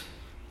greatest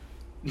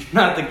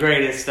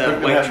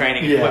weight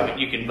training equipment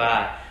you can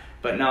buy.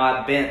 But no,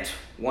 I bent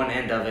one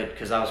end of it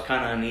because I was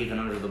kind of uneven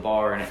under the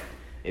bar, and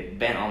it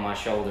bent on my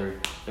shoulder.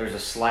 There's a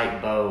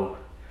slight bow,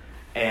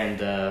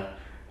 and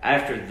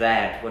after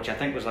that, which I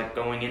think was like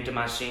going into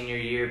my senior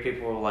year,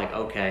 people were like,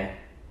 okay,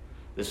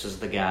 this is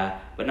the guy.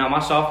 But no, my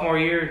sophomore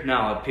year,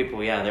 no, people,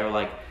 they were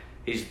like,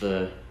 he's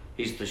the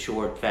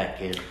short, fat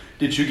kid.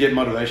 Did you get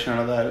motivation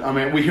out of that? I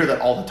mean, we hear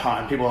that all the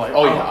time. People are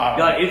like,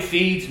 God, it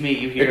feeds me.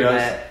 You hear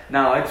that.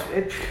 No,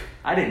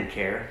 I didn't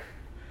care.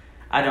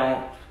 I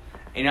don't,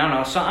 I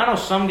know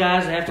some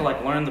guys have to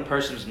like learn the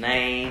person's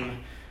name.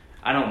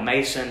 I know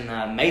Mason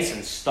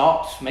Adams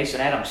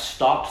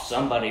stalked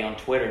somebody on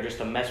Twitter just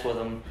to mess with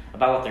them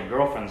about what their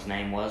girlfriend's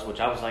name was, which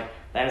I was like,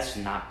 that's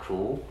not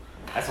cool.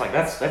 That's how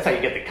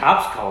you get the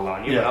cops called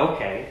on you. Yeah. But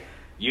okay,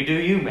 you do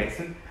you,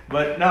 Mason.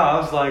 But no, I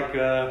was like,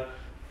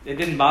 it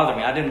didn't bother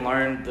me. I didn't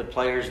learn the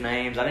players'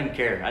 names. I didn't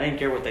care. I didn't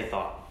care what they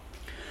thought.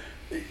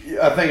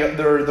 I think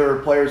there are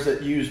players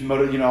that use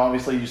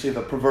obviously you see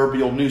the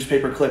proverbial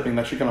newspaper clipping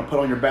that you're going to put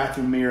on your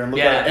bathroom mirror and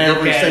look at it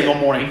every single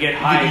morning. And get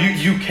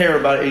hyped. You care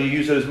about it and you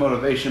use it as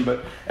motivation.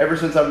 But ever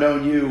since I've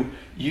known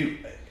you,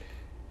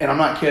 and I'm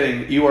not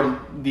kidding, you are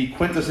the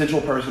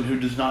quintessential person who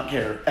does not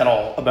care at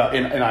all about.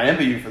 And I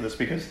envy you for this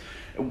because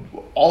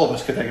all of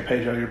us could take a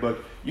page out of your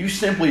book. You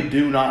simply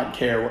do not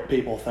care what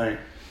people think,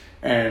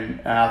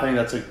 and I think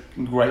that's a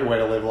great way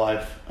to live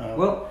life.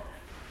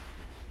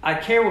 I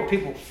care what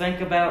people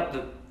think about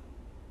the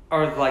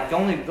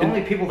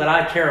only people that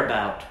I care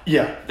about.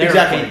 Yeah, their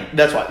exactly. opinion.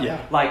 That's why.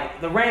 Yeah,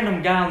 like the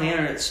random guy on the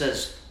internet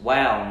says,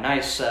 "Wow,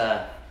 nice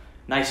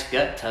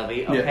gut,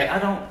 Tubby." Okay,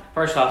 yeah.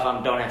 First off,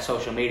 I don't have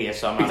social media,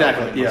 so I'm not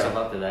opening myself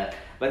up to that.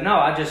 But no,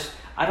 I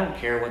don't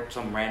care what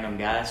some random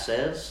guy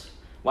says.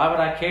 Why would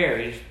I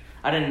care?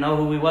 I didn't know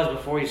who he was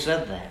before he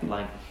said that.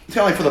 Like, it's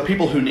kind of like for the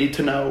people who need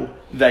to know,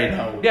 they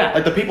know. Yeah.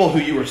 Like the people who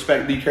you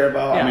respect, you care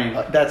about. Yeah. I mean,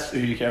 like, that's who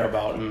you care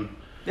about. And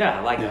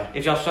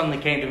if y'all suddenly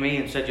came to me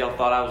and said y'all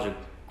thought I was a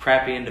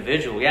crappy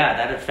individual,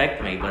 that'd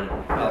affect me, but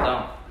y'all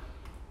don't.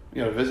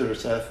 You got a visitor,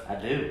 Seth. I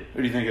do.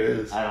 Who do you think it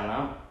is? I don't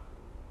know.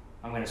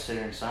 I'm going to sit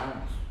here in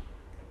silence.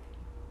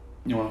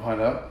 You want to find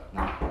out?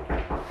 No.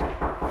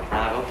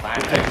 Go find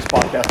it. Take this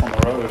podcast on the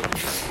road.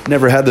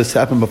 Never had this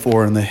happen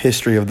before in the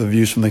history of the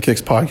Views from the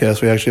Kicks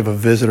podcast. We actually have a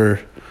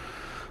visitor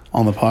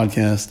on the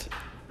podcast.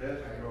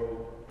 Pest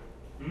control.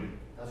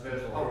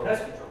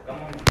 Come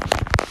on.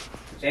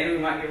 Sandy,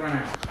 we might get run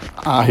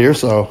out. I hear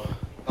so.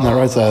 Isn't that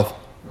right, Seth?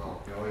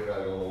 No, we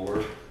gotta go to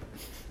work.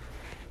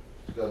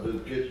 Gotta do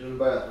the kitchen and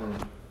bathroom.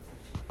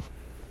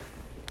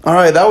 All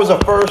right, that was a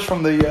first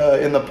from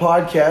the in the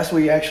podcast.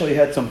 We actually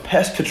had some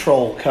pest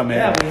control come in.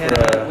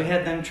 Yeah, we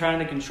had them trying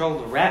to control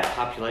the rat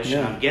population.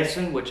 Yeah. I'm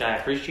guessing, which I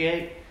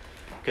appreciate,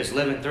 because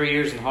living 3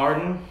 years in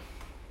Hardin,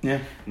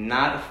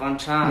 not a fun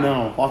time.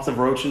 No, lots of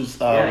roaches.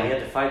 You had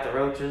to fight the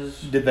roaches.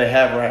 Did they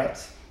have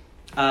rats?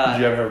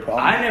 Did you ever have a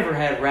problem? I never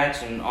had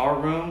rats in our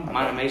room,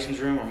 mine and Mason's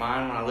room, or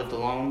mine when I lived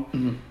alone.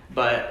 Mm-hmm.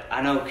 But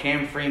I know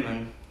Cam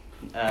Freeman,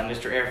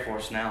 Mr. Air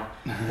Force now,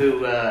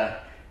 who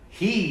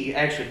he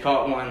actually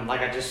caught one,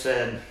 like I just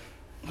said,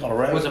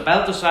 was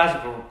about the size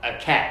of a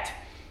cat.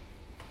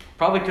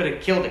 Probably could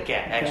have killed a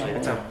cat, actually.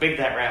 That's how big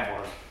that rat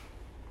was.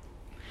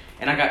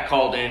 And I got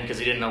called in because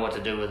he didn't know what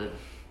to do with it.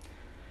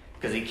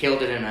 Because he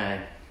killed it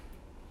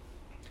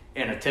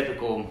in a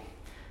typical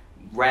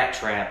rat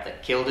trap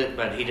that killed it,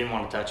 but he didn't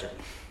want to touch it.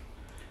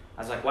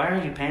 I was like, why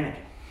are you panicking?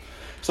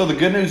 So the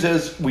good news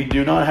is we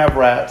do not have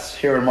rats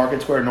here in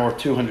Market Square North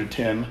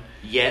 210.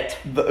 Yet.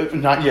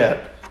 Not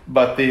yet.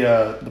 But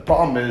the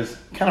problem is,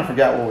 kind of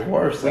forgot what we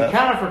were. Seth. We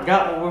kind of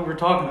forgot what we were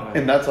talking about.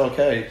 And that's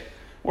okay.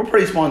 We're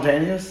pretty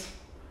spontaneous.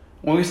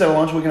 When we say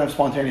lunch, we can have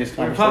spontaneous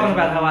conversations. We're talking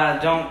about how I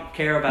don't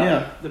care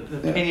about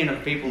the opinion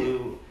of people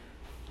who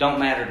don't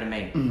matter to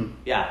me. Mm-hmm.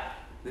 Yeah.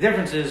 The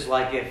difference is,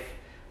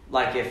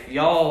 if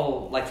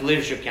y'all, like the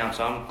Leadership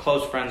Council, I'm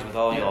close friends with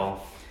all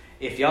y'all.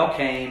 if y'all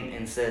came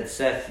and said,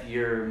 Seth,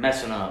 you're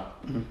messing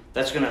up,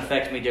 that's going to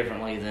affect me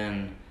differently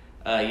than,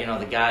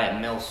 the guy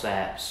at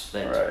Millsaps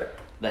that. Right.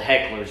 The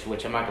hecklers,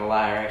 which I'm not gonna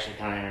lie, are actually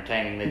kind of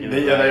entertaining. They do.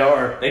 Yeah, they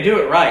are. They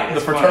do it right.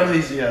 The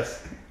fraternities, funny.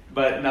 Yes.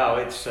 But no,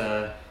 it's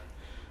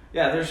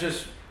there's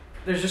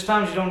just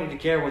times you don't need to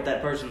care what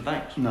that person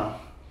thinks. No.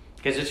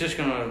 Because it's just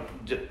gonna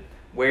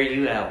wear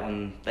you out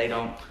when it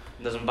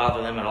doesn't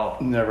bother them at all.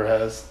 Never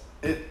has.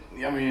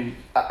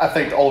 I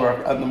think the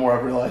older, the more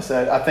I've realized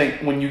that. I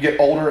think when you get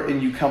older and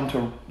you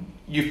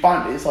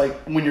find it's like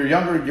when you're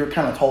younger, you're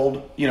kind of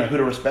told, who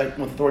to respect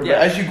with authority. Yeah.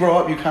 But as you grow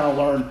up, you kind of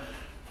learn.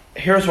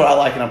 Here's what I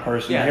like in a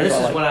person. Yeah, Here's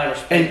this is what I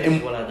respect.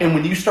 And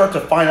when you start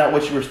to find out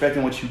what you respect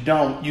and what you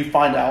don't, you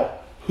find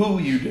out who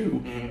you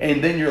do,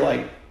 and then you're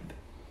like,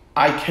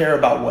 I care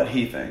about what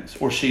he thinks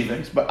or she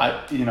thinks,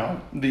 but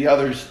the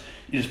others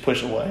you just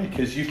push away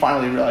because you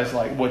finally realize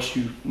like what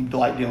you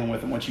like dealing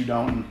with and what you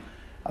don't. And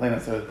I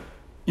think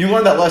you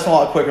learn that lesson a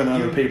lot quicker than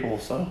other people.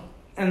 So.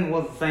 And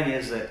the thing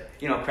is that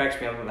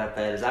cracks me up about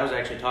that is I was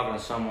actually talking to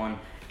someone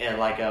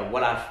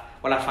what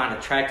I find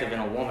attractive in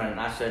a woman, and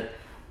I said.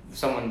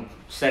 Someone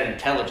said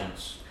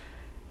intelligence,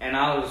 and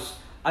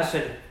I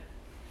said,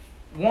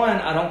 one,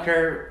 I don't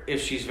care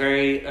if she's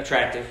very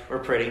attractive or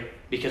pretty,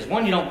 because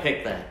one, you don't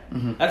pick that.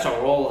 Mm-hmm. That's a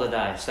roll of the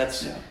dice.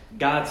 That's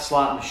God's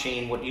slot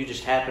machine, what you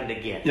just happen to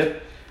get.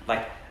 Yep.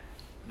 Like,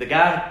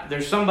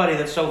 there's somebody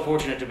that's so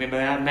fortunate to be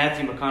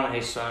Matthew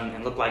McConaughey's son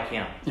and look like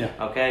him. Yeah.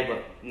 Okay,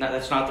 but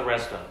that's not the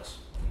rest of us.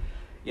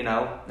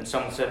 And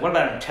someone said, "What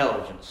about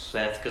intelligence,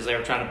 Seth?" Because they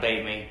were trying to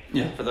bait me.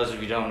 Yeah. For those of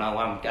you who don't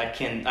know,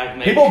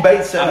 people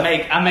bait Seth.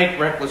 I make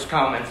reckless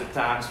comments at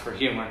times for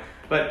humor,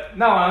 but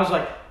no, I was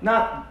like,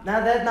 not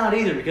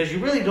either, because you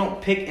really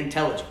don't pick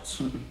intelligence.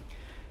 Mm-hmm.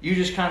 You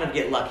just kind of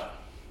get lucky,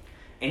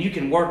 and you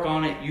can work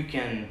on it. You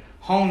can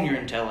hone your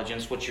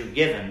intelligence, what you're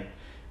given,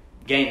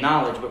 gain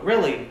knowledge, but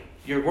really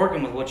you're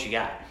working with what you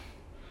got.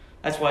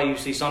 That's why you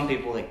see some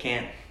people that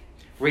can't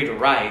read or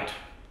write.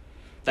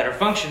 That are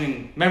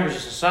functioning members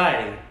of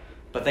society,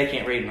 but they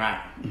can't read and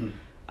write. Mm-hmm.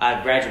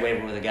 I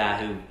graduated with a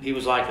guy he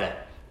was like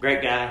that.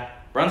 Great guy,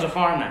 runs a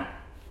farm now,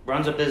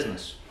 runs a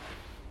business.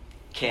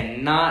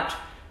 Cannot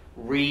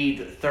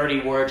read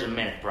 30 words a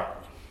minute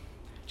probably.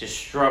 Just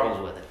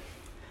struggles with it.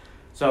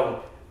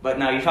 So, but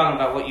now you're talking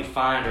about what you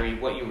find or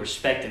what you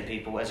respect in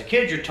people. As a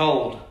kid, you're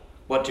told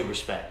what to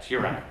respect.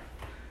 You're right.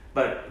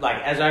 But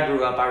as I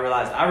grew up, I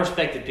realized I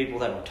respected people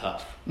that were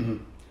tough.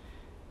 Mm-hmm.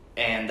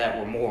 And that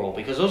were moral,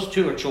 because those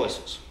two are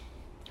choices.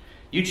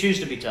 You choose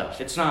to be tough.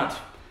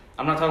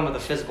 I'm not talking about the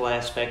physical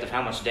aspect of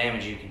how much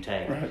damage you can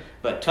take, right.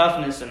 But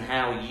toughness and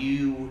how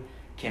you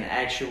can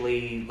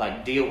actually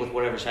deal with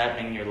whatever's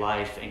happening in your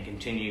life and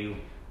continue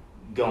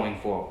going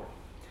forward.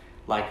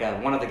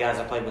 One of the guys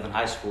I played with in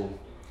high school,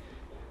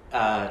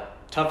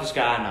 toughest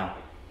guy I know,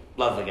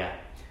 love the guy.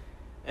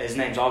 His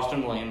name's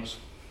Austin Williams,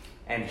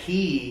 and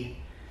he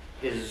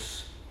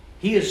is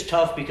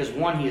tough because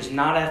one, he is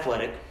not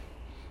athletic.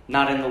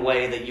 Not in the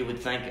way that you would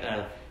think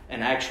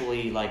and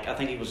actually, I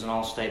think he was an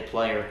all-state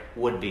player,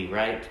 would be,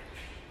 right?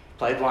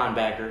 Played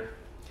linebacker.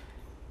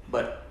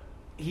 But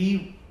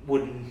he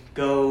would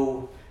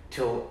go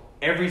till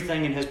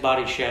everything in his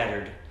body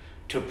shattered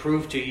to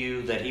prove to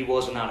you that he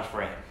was not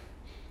afraid.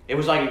 It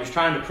was like he was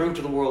trying to prove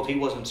to the world he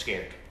wasn't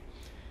scared.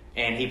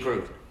 And he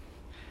proved it.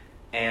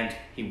 And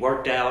he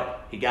worked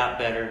out, he got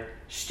better,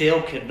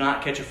 still could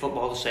not catch a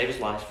football to save his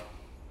life.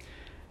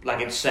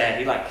 It's sad.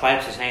 He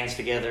claps his hands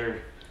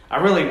together. I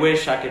really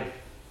wish I could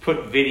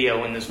put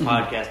video in this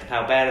podcast of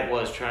how bad it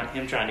was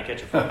him trying to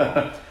catch a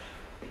football.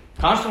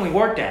 Constantly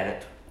worked at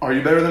it. Are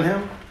you better than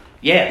him?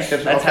 Yes,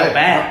 that's how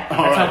bad.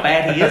 That's how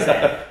bad he is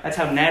at it. That's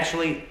how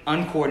naturally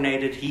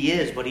uncoordinated he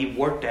is, but he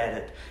worked at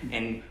it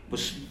and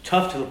was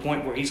tough to the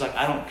point where he's like,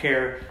 I don't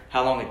care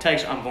how long it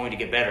takes, I'm going to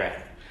get better at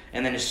it.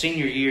 And then his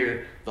senior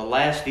year, the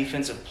last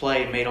defensive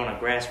play made on a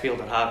grass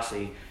field at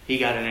Hoxie, he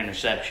got an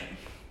interception.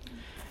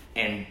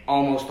 And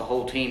almost the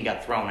whole team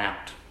got thrown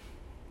out.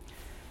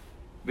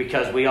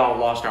 Because we all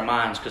lost our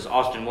minds because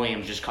Austin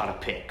Williams just caught a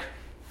pick.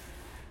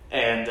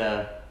 And,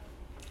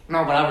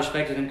 but I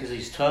respected him because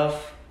he's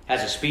tough,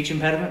 has a speech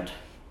impediment,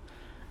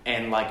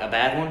 and a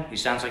bad one. He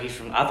sounds like I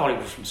thought he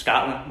was from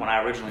Scotland when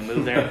I originally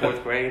moved there in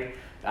 4th grade.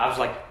 I was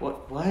like,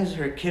 what? Why is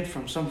there a kid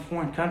from some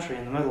foreign country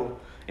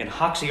in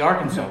Hoxie,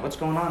 Arkansas? What's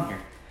going on here?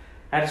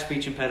 Had a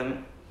speech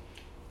impediment.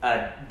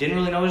 Didn't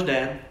really know his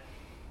dad.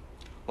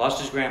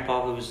 Lost his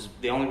grandpa, who was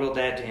the only real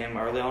dad to him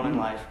early on in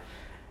life.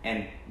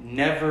 And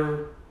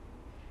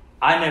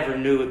I never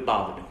knew it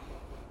bothered him.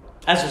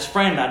 As his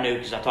friend, I knew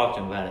because I talked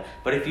to him about it.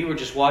 But if you were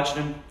just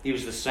watching him, he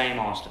was the same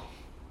Austin.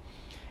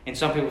 And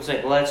some people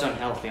say, well, that's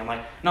unhealthy. I'm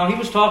like, no, he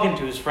was talking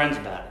to his friends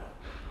about it.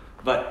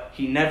 But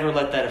he never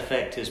let that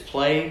affect his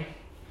play,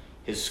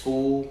 his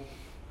school,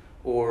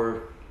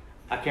 or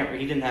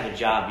he didn't have a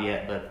job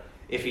yet, but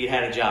if he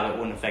had a job, it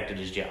wouldn't have affected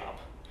his job.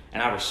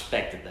 And I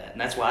respected that. And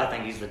that's why I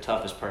think he's the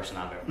toughest person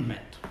I've ever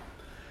met.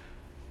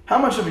 How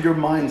much of your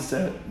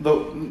mindset, the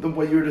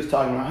what you were just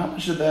talking about, how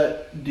much of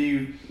that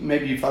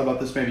maybe you thought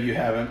about this, maybe you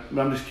haven't,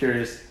 but I'm just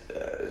curious,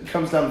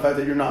 comes down to the fact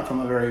that you're not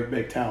from a very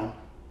big town.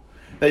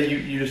 that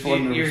you just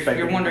learn to respect.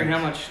 You're wondering how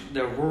much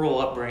the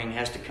rural upbringing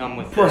has to come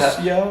with Perhaps,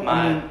 this. yeah. My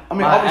I mean,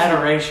 my obviously-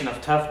 adoration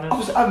of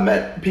toughness. I've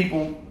met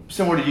people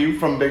similar to you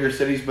from bigger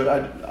cities, but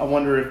I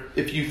wonder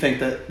if you think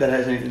that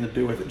has anything to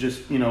do with it,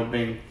 just,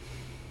 being...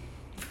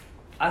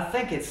 I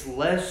think it's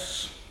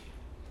less.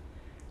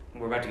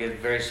 We're about to get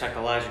very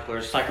psychological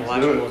Let's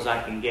as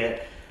I can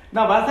get.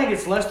 No, but I think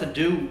it's less to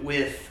do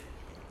with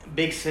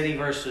big city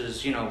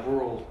versus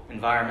rural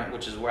environment,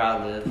 which is where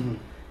I live. Mm-hmm.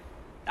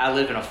 I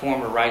live in a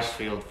former rice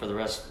field for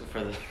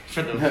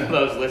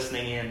those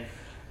listening in,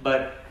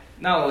 but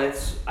no,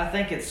 I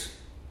think it's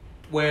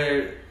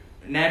where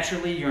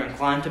naturally you're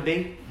inclined to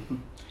be,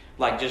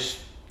 like just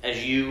as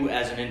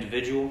an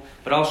individual,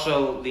 but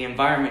also the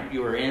environment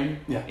you are in,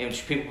 in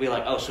which people be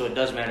like, oh, so it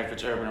does matter if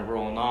it's urban or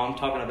rural. No, I'm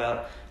talking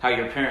about how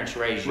your parents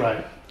raise you,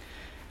 Right.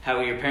 how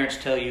your parents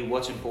tell you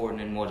what's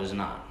important and what is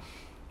not.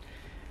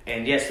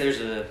 And yes, there's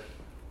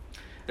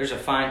a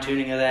fine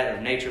tuning of that,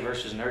 of nature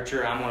versus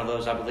nurture. I'm one of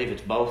those. I believe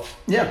it's both.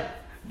 Yeah.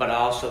 But I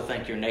also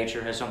think your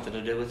nature has something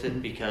to do with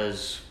it,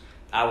 because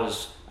I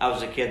was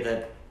a kid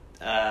that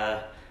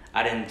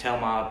I didn't tell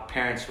my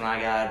parents when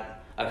I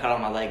got a cut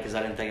on my leg because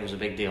I didn't think it was a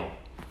big deal.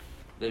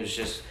 It was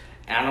just,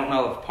 and I don't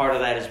know if part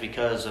of that is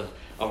because of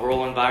a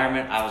rural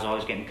environment. I was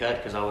always getting cut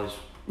because I was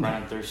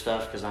running through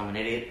stuff because I'm an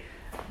idiot.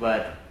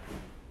 But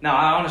no,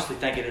 I honestly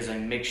think it is a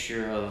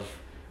mixture of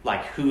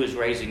like who is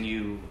raising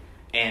you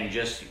and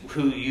just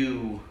who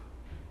you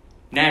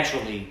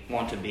naturally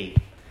want to be.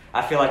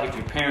 I feel like if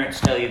your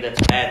parents tell you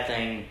that's a bad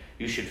thing,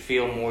 you should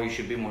feel more, you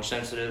should be more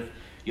sensitive,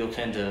 you'll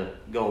tend to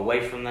go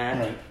away from that.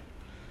 Right.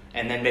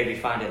 And then maybe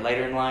find it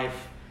later in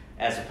life,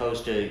 as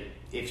opposed to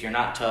if you're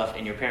not tough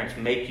and your parents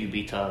make you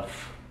be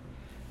tough,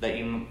 that I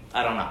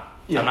don't know.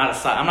 Yeah. I'm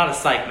not a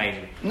psych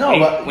major.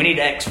 No, we need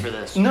X for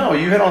this. No,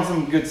 you hit on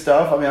some good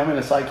stuff. I mean, I'm in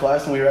a psych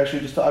class, and we were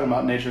actually just talking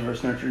about nature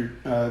versus nurture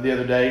the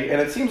other day. And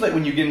it seems like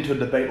when you get into a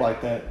debate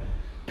like that,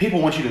 people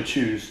want you to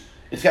choose.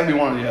 It's got to be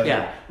one or the other.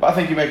 Yeah. But I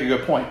think you make a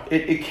good point.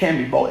 It can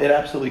be both. It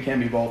absolutely can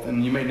be both.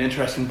 And you made an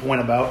interesting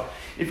point about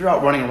if you're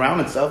out running around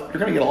and stuff, you're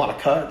going to get a lot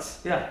of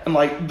cuts. Yeah. And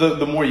like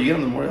the more you get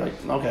them, the more you're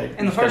like, okay.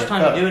 And the first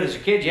time you do it as a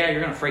kid, you're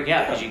going to freak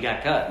out because you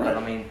got cut. Right.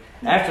 But I mean,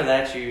 after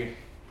that,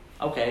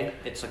 okay,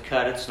 it's a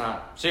cut. It's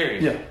not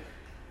serious. Yeah.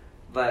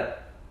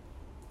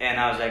 And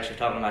I was actually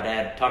talking to my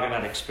dad, talking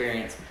about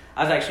experience.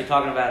 I was actually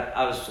talking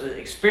about,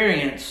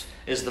 experience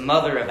is the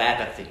mother of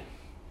apathy.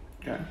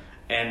 Okay.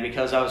 And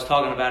because I was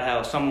talking about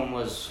how someone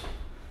was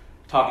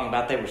talking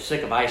about they were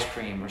sick of ice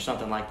cream or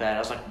something like that, I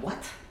was like, what?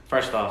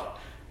 First off,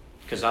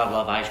 because I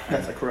love ice cream.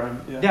 That's a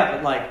crime. Yeah. Yeah,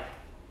 but like,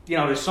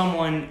 to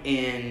someone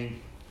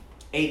in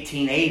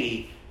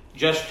 1880,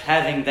 just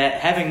having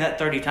that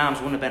 30 times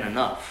wouldn't have been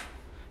enough.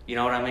 You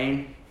know what I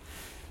mean?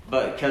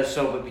 But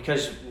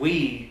because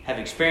we have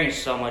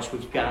experienced so much,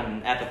 we've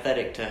gotten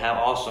apathetic to how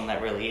awesome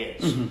that really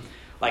is. Mm-hmm.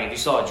 Like if you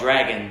saw a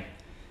dragon,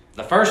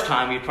 the first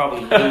time you'd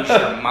probably lose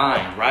your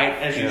mind, right?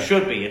 As you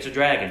should be. It's a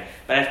dragon.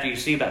 But after you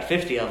see about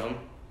 50 of them,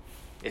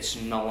 it's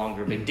no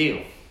longer a big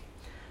deal.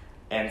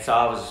 And so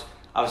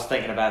I was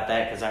thinking about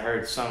that because I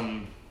heard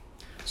some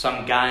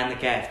guy in the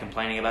calf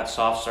complaining about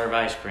soft serve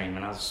ice cream,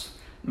 and I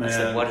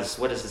said, what is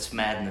this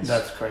madness?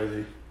 That's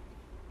crazy.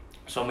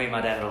 So me and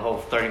my dad had a whole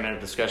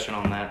 30-minute discussion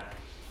on that.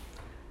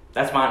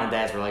 That's mine and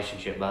Dad's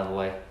relationship, by the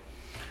way.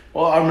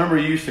 Well, I remember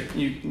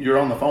you're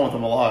on the phone with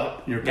them a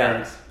lot, your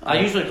parents. Yeah. I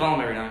usually call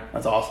them every night.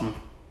 That's awesome.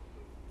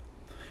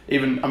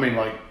 Even, I mean,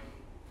 like,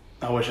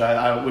 I wish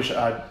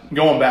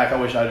going back, I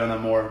wish I'd done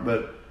that more,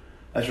 but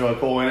that's really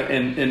cool.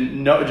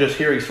 And no, just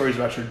hearing stories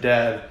about your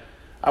dad,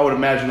 I would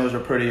imagine those are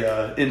pretty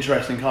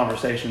interesting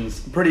conversations.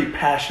 Pretty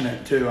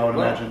passionate, too, I would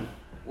imagine.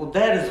 Well,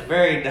 Dad is a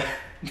very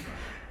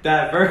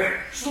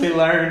diversely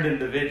learned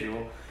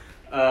individual.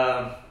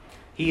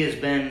 He has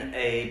been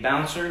a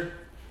bouncer,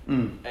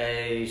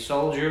 a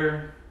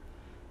soldier.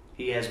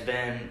 He's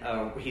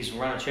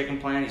run a chicken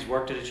plant. He's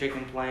worked at a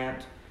chicken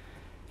plant.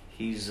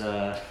 He's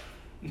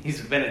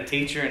been a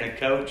teacher and a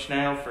coach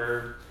now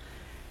for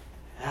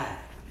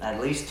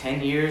at least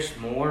 10 years,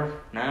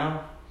 more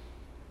now.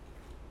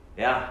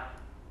 Yeah,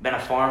 been a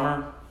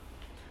farmer.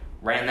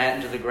 Ran that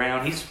into the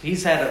ground.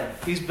 He's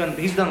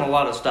done a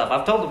lot of stuff.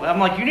 I've told him, I'm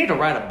like, you need to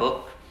write a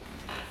book.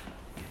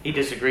 He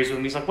disagrees with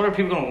me. He's like, what are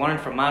people going to learn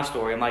from my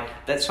story? I'm like,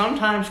 that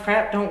sometimes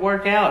crap don't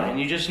work out and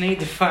you just need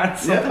to find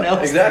something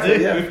else to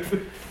do. Yeah.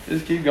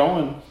 Just keep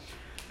going.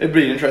 It'd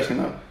be interesting,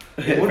 though.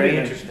 It would be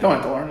interesting. Don't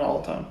have to learn it all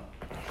the time.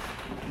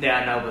 Yeah,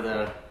 I know,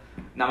 but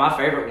my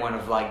favorite one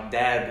of like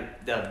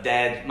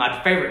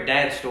my favorite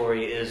dad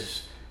story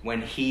is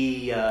when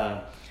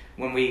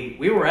when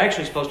we were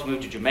actually supposed to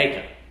move to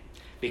Jamaica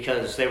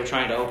because they were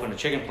trying to open a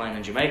chicken plant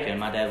in Jamaica and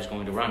my dad was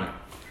going to run it.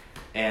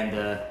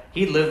 And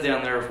he lived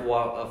down there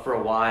for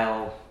a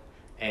while,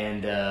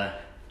 and then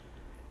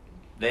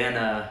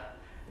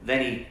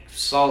he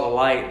saw the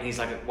light, and he's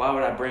like, "Why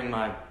would I bring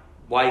my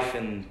wife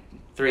and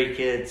 3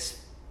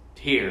 kids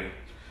here?"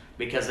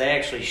 Because they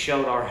actually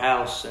showed our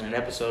house in an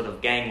episode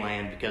of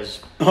Gangland. Because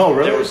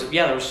really?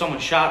 there was someone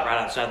shot right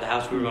outside the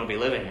house we were going to be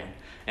living in,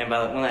 and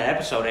when that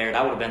episode aired,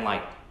 I would have been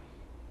like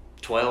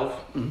 12.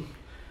 Mm-hmm.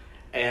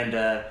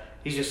 And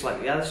he's just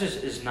like, yeah, this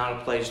just is not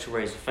a place to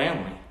raise a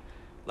family,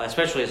 like,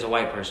 especially as a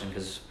white person,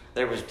 because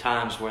there was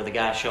times where the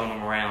guy showing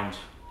him around,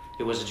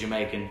 who was a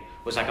Jamaican,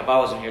 was like, if I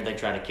wasn't here, they'd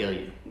try to kill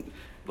you.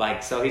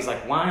 Like, so he's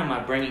like, why am I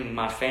bringing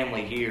my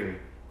family here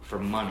for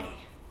money?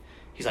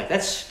 He's like,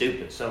 that's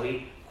stupid. So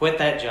he quit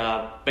that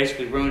job,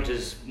 basically ruined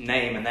his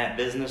name in that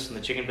business, in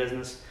the chicken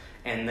business,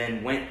 and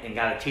then went and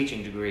got a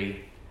teaching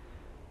degree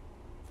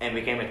and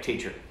became a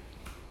teacher.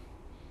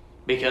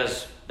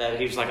 Because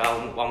he was like,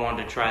 I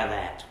wanted to try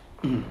that.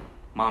 Mm.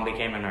 Mom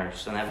became a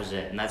nurse, and that was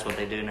it. And that's what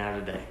they do now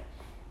today.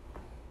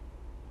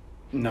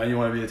 No, you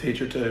want to be a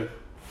teacher too.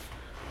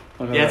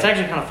 Yeah, it's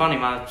actually kind of funny.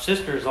 My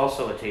sister is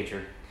also a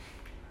teacher.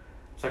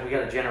 It's like we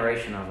got a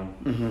generation of them.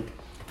 Mm-hmm.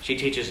 She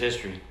teaches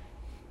history.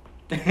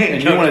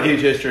 And you want to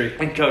teach history.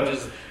 And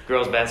coaches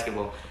girls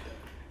basketball.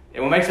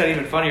 And what makes that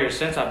even funnier is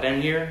since I've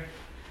been here,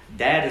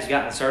 Dad has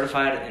gotten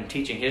certified in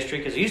teaching history,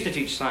 because he used to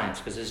teach science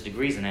because his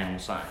degree's in animal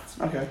science.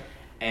 Okay.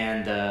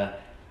 And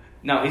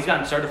no, he's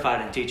gotten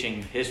certified in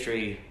teaching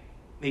history.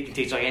 He can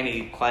teach like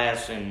any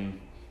class in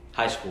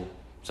high school.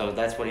 So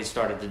that's what he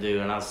started to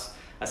do. And I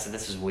said,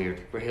 this is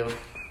weird.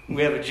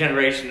 We have a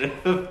generation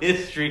of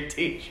history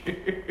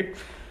teachers.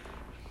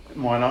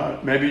 Why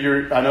not? Maybe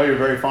I know you're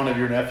very fond of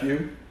your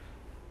nephew.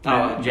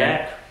 Oh,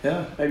 Jack?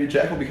 Yeah, maybe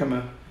Jack will become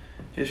a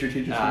history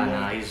teacher someday.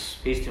 Nah,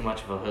 he's too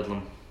much of a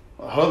hoodlum.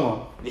 A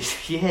hoodlum?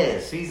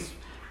 Yes, he's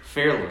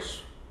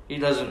fearless. He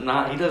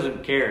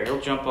doesn't care. He'll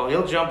jump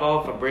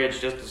off a bridge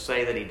just to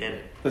say that he did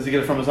it. Does he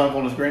get it from his uncle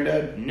and his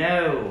granddad?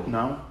 No.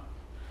 No?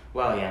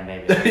 Well, yeah,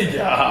 maybe.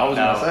 Yeah, I was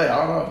going to say,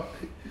 I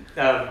don't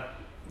know.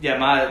 Yeah,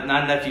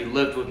 my nephew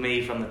lived with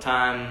me from the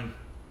time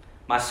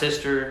my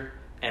sister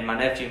and my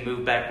nephew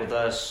moved back with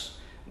us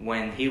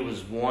when he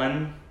was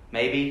 1,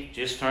 maybe,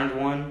 just turned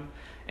 1,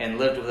 and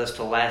lived with us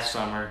till last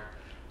summer.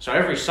 So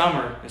every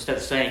summer, instead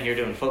of staying here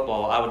doing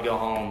football, I would go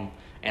home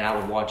and I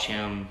would watch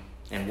him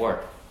and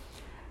work.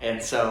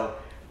 And so,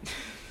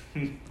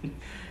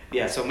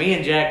 yeah, so me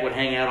and Jack would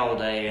hang out all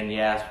day, and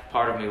yeah,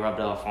 part of me rubbed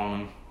off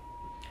on him.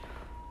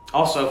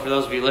 Also, for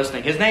those of you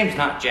listening, his name's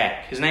not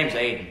Jack. His name's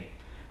Aiden.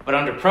 But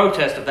under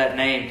protest of that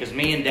name, because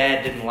me and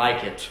Dad didn't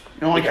like it,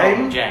 you don't like we called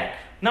him Aiden? Jack.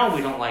 No,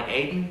 we don't like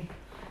Aiden.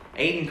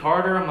 Aiden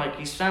Carter, I'm like,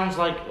 he sounds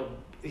like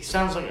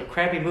a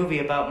crappy movie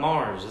about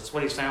Mars. That's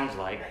what he sounds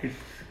like.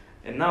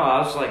 And no, I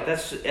was like,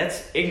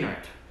 that's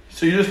ignorant.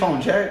 So you just call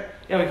him Jack?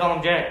 Yeah, we call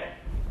him Jack.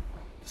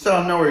 So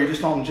out of nowhere, you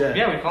just call him Jack?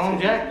 Yeah, we call him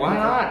Jack. Why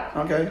not?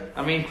 Okay.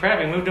 I mean, crap,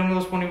 he moved in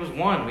with us when he was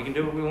 1. We can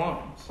do what we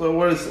want. So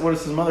what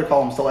does his mother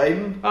call him? Still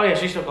Aiden? Oh, yeah,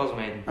 she still calls him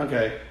Aiden.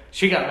 Okay.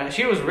 She got mad.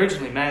 She was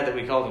originally mad that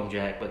we called him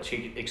Jack, but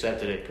she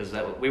accepted it because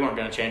we weren't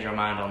going to change our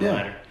mind on the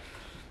matter.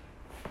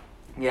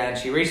 Yeah, and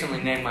she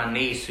recently named my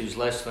niece, who's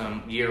less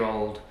than a year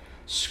old,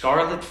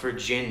 Scarlet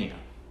Virginia.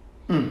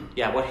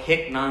 Yeah, what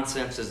hick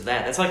nonsense is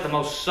that? That's like the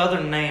most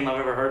southern name I've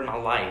ever heard in my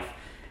life.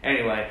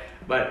 Anyway,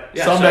 but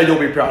yeah, someday you'll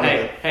be proud of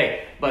it.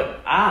 Hey,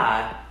 but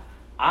I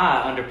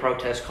under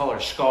protest call her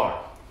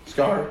Scar.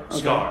 Scar. Okay.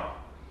 Scar.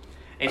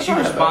 And she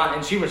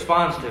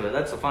responds to it.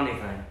 That's the funny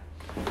thing.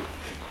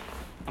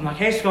 I'm like,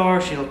 hey,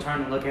 Scar. She'll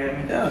turn and look at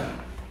me. Yeah.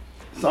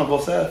 It's Uncle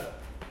Seth.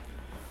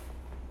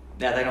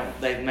 Yeah,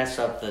 they mess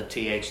up the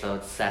TH though.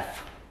 It's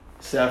Seth.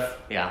 Seth?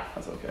 Yeah.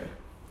 That's okay.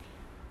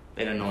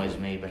 It annoys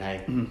me, but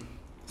hey. Mm-hmm.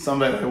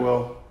 Someday they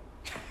will.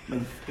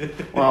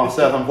 Well,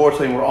 Seth,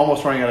 unfortunately, we're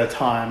almost running out of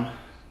time.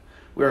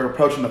 We're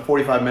approaching the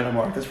 45-minute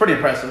mark. That's pretty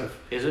impressive.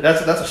 Is it?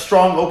 That's a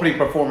strong opening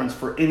performance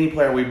for any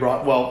player we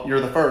brought. Well,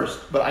 you're the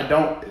first, but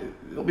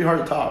it'll be hard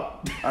to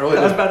top. I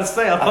was about to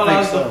say, I thought I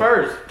was the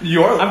first.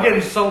 You're the I'm first.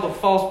 getting sold a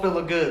false bill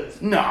of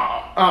goods. No,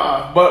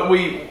 but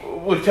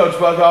with Coach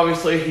Buck,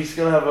 obviously, he's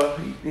gonna have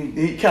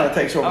he kind of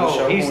takes over the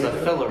show. He's the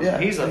filler. Yeah,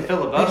 he's a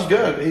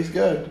filibuster. He's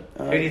good.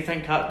 Who do you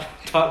think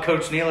taught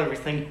Coach Neal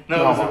everything he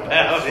knows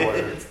about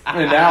it?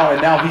 and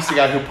now he's the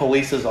guy who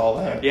polices all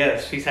that.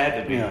 Yes, he's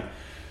had to be. Yeah,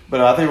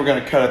 but I think we're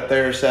gonna cut it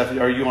there, Seth.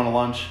 Are you on a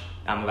lunch?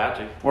 I'm about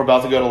to. We're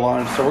about to go to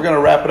lunch, so we're gonna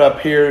wrap it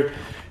up here.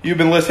 You've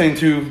been listening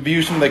to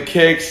Views from the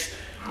Kicks.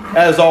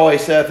 As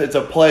always, Seth, it's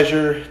a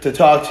pleasure to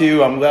talk to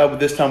you. I'm glad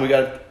this time we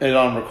got it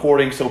on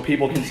recording so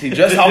people can see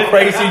just how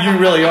crazy you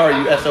really are,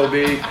 you SOB.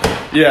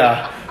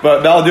 Yeah,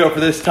 but that'll do it for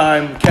this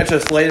time. Catch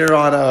us later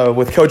on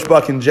with Coach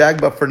Buck and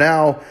Jack. But for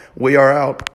now, we are out.